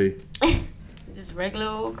funny way. just regular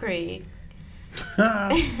old Craig.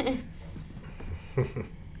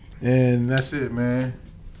 And that's it, man.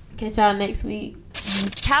 Catch y'all next week.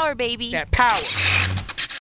 Power, baby. That power.